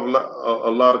involve a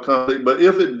lot of conflict. But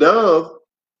if it does,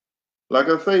 like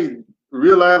I say,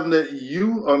 realizing that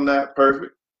you are not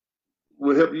perfect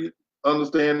will help you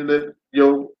understanding that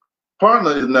your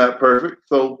partner is not perfect.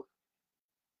 So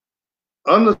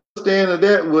understanding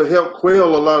that will help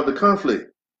quell a lot of the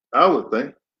conflict, I would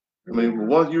think. I mean,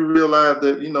 once you realize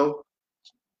that,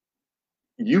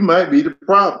 you might be the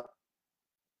problem.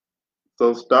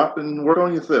 So stop and work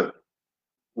on yourself,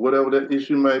 whatever that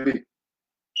issue might be.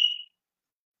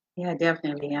 Yeah,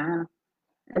 definitely. Yeah.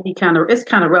 It's kind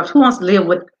of rough. Who wants to live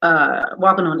with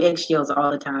walking on eggshells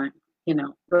all the time?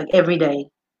 Like every day.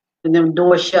 And then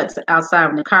door shuts outside,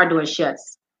 when the car door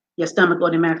shuts, your stomach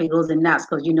automatically goes in knots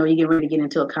because you get ready to get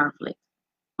into a conflict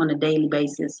on a daily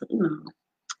basis. You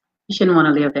shouldn't want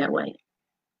to live that way.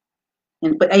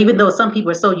 But even though some people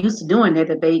are so used to doing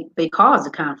that they cause a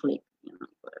conflict.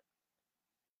 But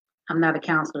I'm not a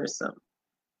counselor, so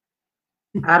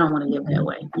I don't want to live that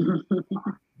way.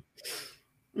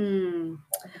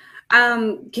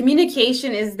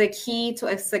 Communication is the key to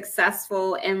a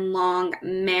successful and long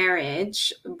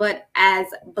marriage. But as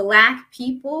Black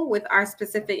people with our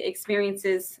specific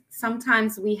experiences,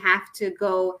 sometimes we have to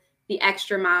go the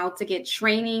extra mile to get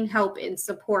training, help, and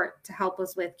support to help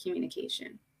us with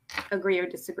communication. Agree or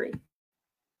disagree?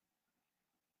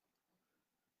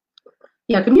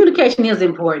 Yeah, communication is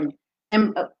important.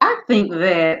 And I think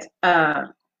that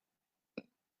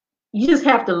you just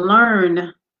have to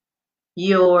learn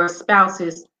your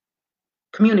spouse's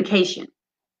communication,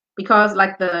 because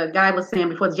like the guy was saying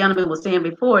before, the gentleman was saying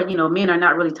before, men are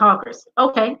not really talkers.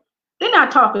 Okay, they're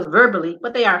not talkers verbally,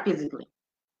 but they are physically.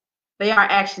 They are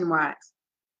action wise.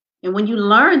 And when you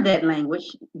learn that language,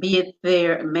 be it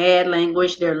their mad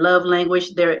language, their love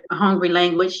language, their hungry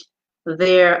language,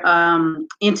 their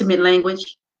intimate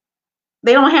language,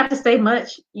 they don't have to say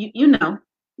much. You know.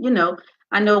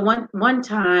 I know one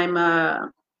time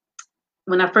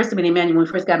when I first met Emmanuel, when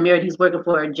we first got married, he was working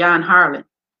for John Harlan,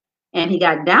 and he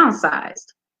got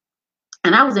downsized.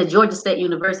 And I was at Georgia State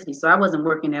University, so I wasn't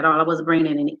working at all. I wasn't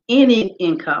bringing in any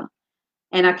income.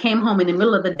 And I came home in the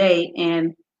middle of the day,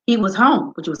 and he was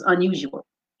home, which was unusual.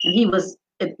 And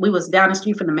we was down the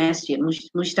street from the masjid,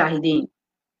 Mujtahideen,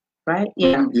 right?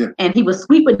 Yeah. And he was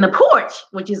sweeping the porch,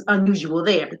 which is unusual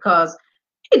there because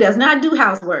he does not do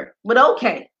housework. But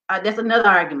okay, that's another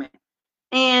argument.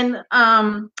 And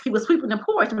he was sweeping the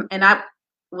porch, and I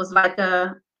was like,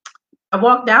 I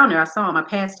walked down there. I saw him. I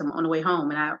passed him on the way home,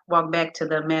 and I walked back to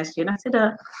the masjid. And I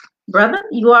said, brother,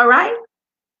 you all right?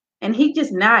 And he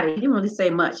just nodded. He didn't really say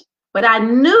much. But I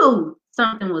knew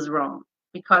something was wrong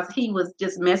because he was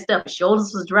just messed up. His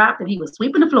shoulders was dropped, and he was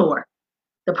sweeping the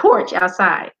porch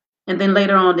outside. And then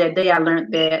later on that day, I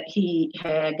learned that he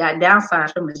had got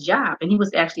downsized from his job, and he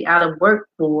was actually out of work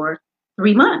for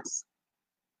 3 months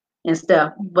and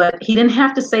stuff. But he didn't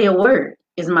have to say a word,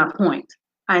 is my point.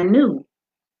 I knew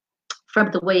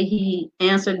from the way he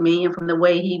answered me and from the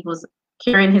way he was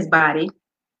carrying his body,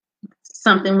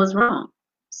 something was wrong.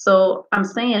 So I'm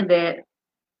saying that,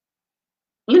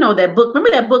 that book,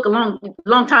 remember that book a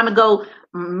long time ago,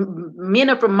 Men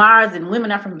Are From Mars and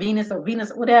Women Are From Venus, or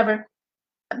Venus, whatever?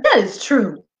 That is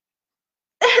true.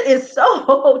 That is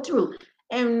so true.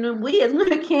 And we as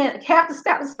women have to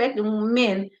stop expecting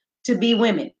men to be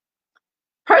women.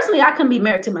 Personally, I couldn't be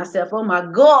married to myself. Oh my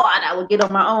God, I would get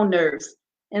on my own nerves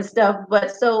and stuff.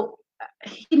 But so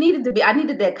I needed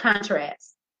that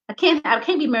contrast. I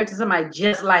can't be married to somebody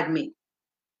just like me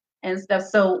and stuff.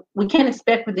 So we can't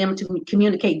expect for them to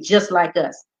communicate just like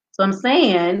us. So I'm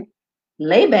saying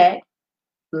lay back,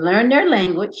 learn their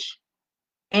language,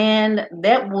 and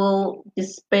that will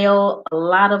dispel a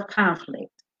lot of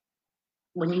conflict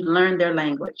when you learn their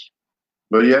language.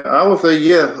 But yeah, I would say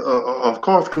yes. Of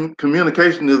course,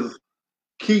 communication is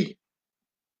key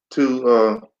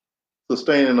to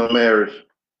sustaining a marriage.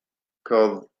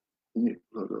 Because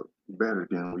better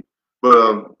than we.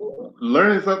 But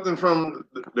learning something from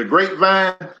the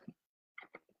grapevine,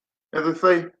 as I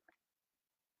say,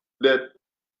 that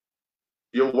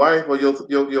your wife or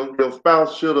your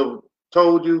spouse should have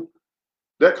told you,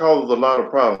 that causes a lot of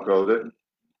problems.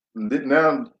 Because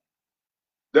now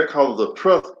that causes a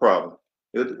trust problem.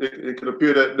 It could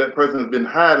appear that that person has been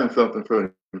hiding something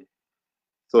from you.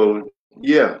 So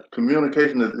yeah,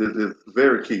 communication is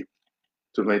very key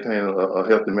to maintain a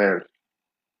healthy marriage.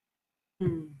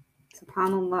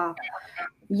 SubhanAllah.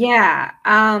 Yeah.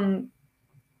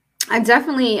 I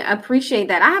definitely appreciate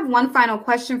that. I have one final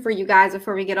question for you guys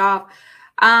before we get off.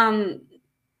 I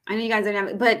know you guys didn't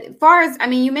have, but as far as, I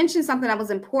mean, you mentioned something that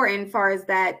was important as far as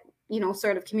that, you know,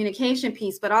 sort of communication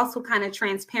piece, but also kind of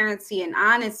transparency and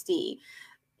honesty.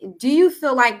 Do you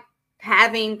feel like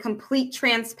having complete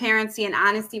transparency and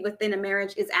honesty within a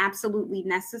marriage is absolutely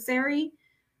necessary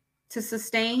to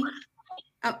sustain?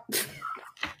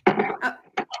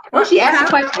 Well, she asked a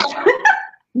question.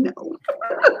 No.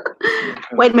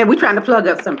 Wait a minute, we're trying to plug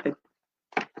up something.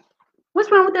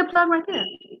 What's wrong with that plug right there?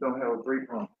 You don't have a brief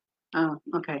on. Oh,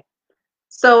 okay.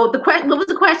 So the question, what was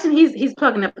the question? He's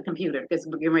plugging up the computer because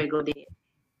we're getting ready to go dead.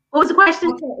 What was the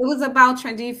question? Okay, it was about,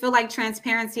 do you feel like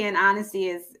transparency and honesty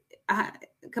is,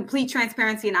 complete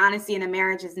transparency and honesty in a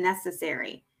marriage is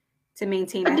necessary to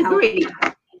maintain a healthy?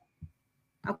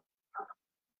 Okay.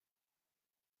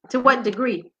 To what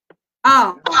degree?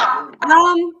 Oh,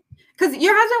 because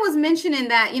your husband was mentioning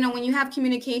that, you know, when you have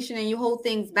communication and you hold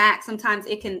things back, sometimes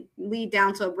it can lead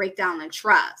down to a breakdown in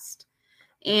trust,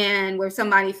 and where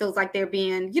somebody feels like they're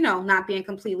being, you know, not being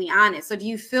completely honest. So do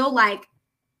you feel like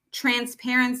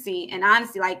transparency and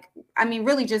honesty, like, I mean,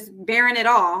 really just bearing it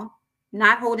all,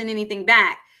 not holding anything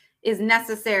back, is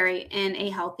necessary in a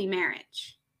healthy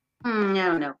marriage? I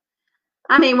don't know.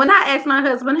 I mean, when I ask my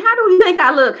husband, how do you think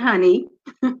I look, honey?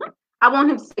 I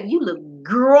want him to say, you look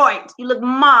great. You look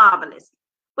marvelous.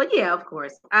 But yeah, of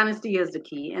course, honesty is the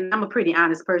key. And I'm a pretty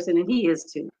honest person, and he is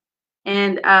too.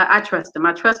 And I trust him.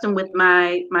 I trust him with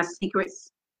my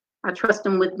secrets. I trust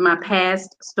him with my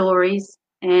past stories.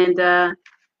 And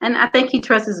I think he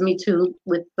trusts me too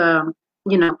with,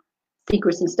 you know,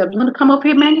 secrets and stuff. You want to come up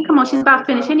here, Maggie? Come on, she's about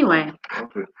finished anyway.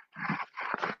 Okay.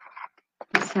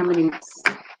 Let's see how many.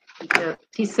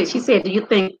 She said, do you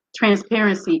think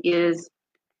transparency is,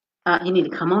 you need to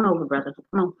come on over, brother.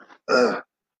 Come on.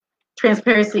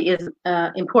 Transparency is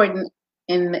important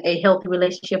in a healthy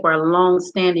relationship or a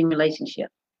long-standing relationship.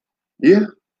 Yeah.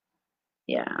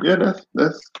 Yeah. Yeah,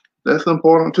 that's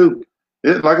important too.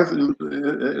 It, like I said,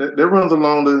 that runs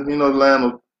along the, you know, line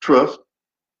of trust.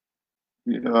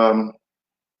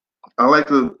 I like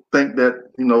to think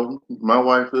that, you know, my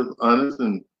wife is honest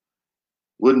and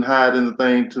wouldn't hide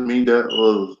anything to me that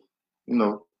was, you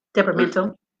know,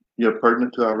 detrimental. Yeah,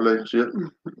 pertinent to our relationship.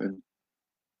 Mm-hmm. And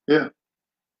yeah.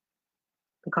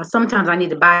 Because sometimes I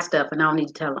need to buy stuff and I don't need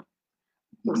to tell them.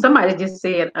 Mm-hmm. Somebody just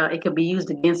said it could be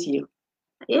used against you.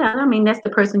 Yeah, I mean, that's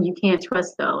the person you can't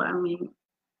trust, though. I mean,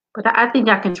 but I think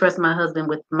I can trust my husband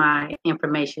with my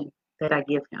information that I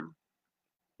give him.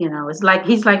 You know, it's like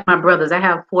he's like my brothers. I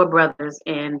have 4 brothers,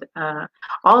 and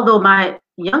although my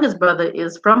youngest brother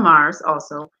is from Mars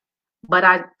also, but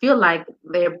I feel like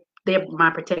they're my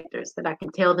protectors, that I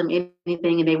can tell them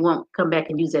anything and they won't come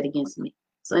back and use that against me.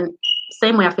 So in the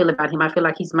same way I feel about him, I feel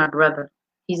like he's my brother.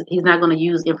 He's not going to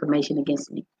use information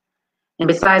against me. And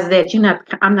besides that,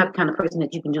 I'm not the kind of person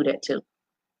that you can do that to.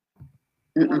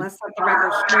 Well, let's set the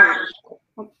record straight.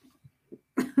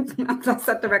 Let's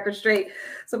set the record straight.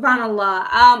 SubhanAllah.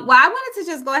 Well, I wanted to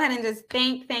just go ahead and just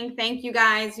thank you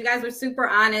guys. You guys were super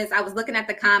honest. I was looking at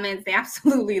the comments. They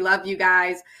absolutely love you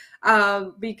guys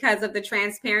because of the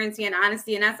transparency and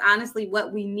honesty. And that's honestly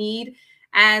what we need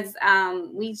as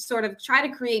we sort of try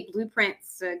to create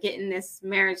blueprints getting this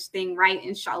marriage thing right,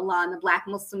 inshallah, in the Black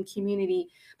Muslim community.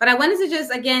 But I wanted to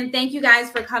just, again, thank you guys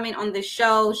for coming on the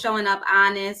show, showing up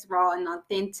honest, raw, and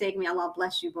authentic. May Allah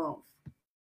bless you both.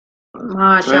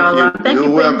 MashaAllah. Thank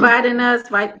you for inviting us.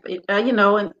 Right, you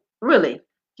know, and really,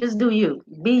 just do you.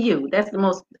 Be you. That's the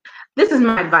most, this is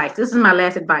my advice. This is my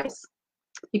last advice.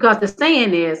 Because the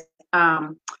saying is,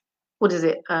 what is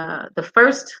it?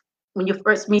 When you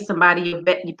first meet somebody,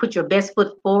 you put your best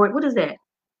foot forward. What is that?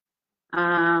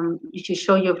 You should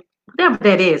show your, whatever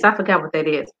that is. I forgot what that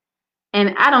is.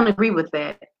 And I don't agree with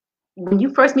that. When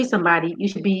you first meet somebody, you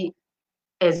should be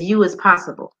as you as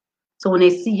possible. So when they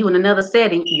see you in another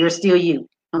setting, you're still you.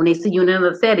 And when they see you in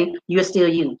another setting, you're still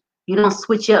you. You don't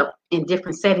switch up in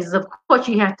different settings. Of course,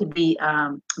 you have to be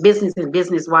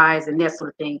business wise and that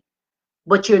sort of thing.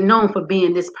 But you're known for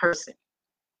being this person.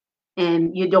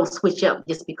 And you don't switch up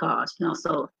just because, you know.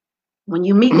 So when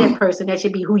you meet that person, that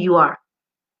should be who you are.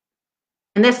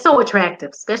 And that's so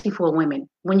attractive, especially for women,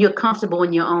 when you're comfortable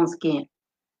in your own skin.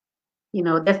 You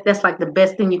know, that's like the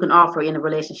best thing you can offer in a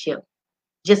relationship.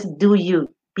 Just do you.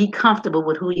 Be comfortable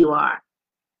with who you are.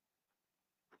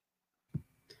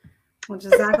 Well,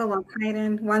 Jazakallah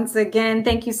khairan. Once again,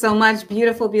 thank you so much.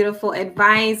 Beautiful, beautiful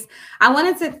advice. I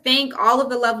wanted to thank all of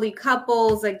the lovely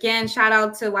couples. Again, shout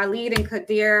out to Waleed and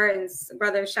Kadir and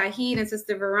brother Shahid and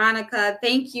sister Veronica.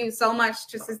 Thank you so much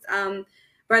to sister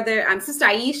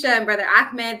Aisha and brother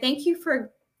Ahmed. Thank you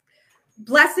for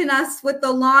blessing us with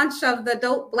the launch of the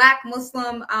Dope Black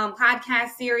Muslim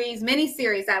podcast series,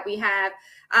 mini-series that we have.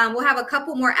 We'll have a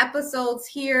couple more episodes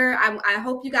here. I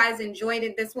hope you guys enjoyed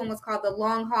it. This one was called The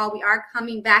Long Haul. We are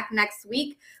coming back next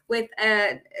week with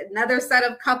another set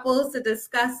of couples to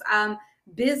discuss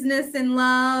business and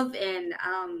love and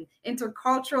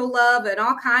intercultural love and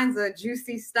all kinds of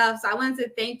juicy stuff. So I wanted to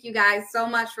thank you guys so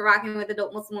much for rocking with the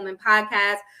Dope Muslim Woman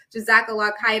podcast.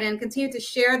 Jazakallah khairan. Continue to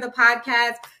share the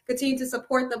podcast. Continue to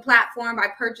support the platform by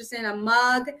purchasing a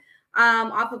mug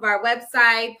off of our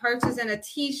website, purchasing a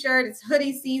t-shirt. It's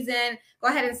hoodie season. Go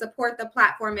ahead and support the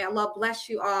platform. May Allah bless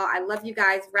you all. I love you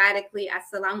guys radically.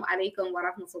 Assalamu alaikum wa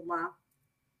rahmatullah.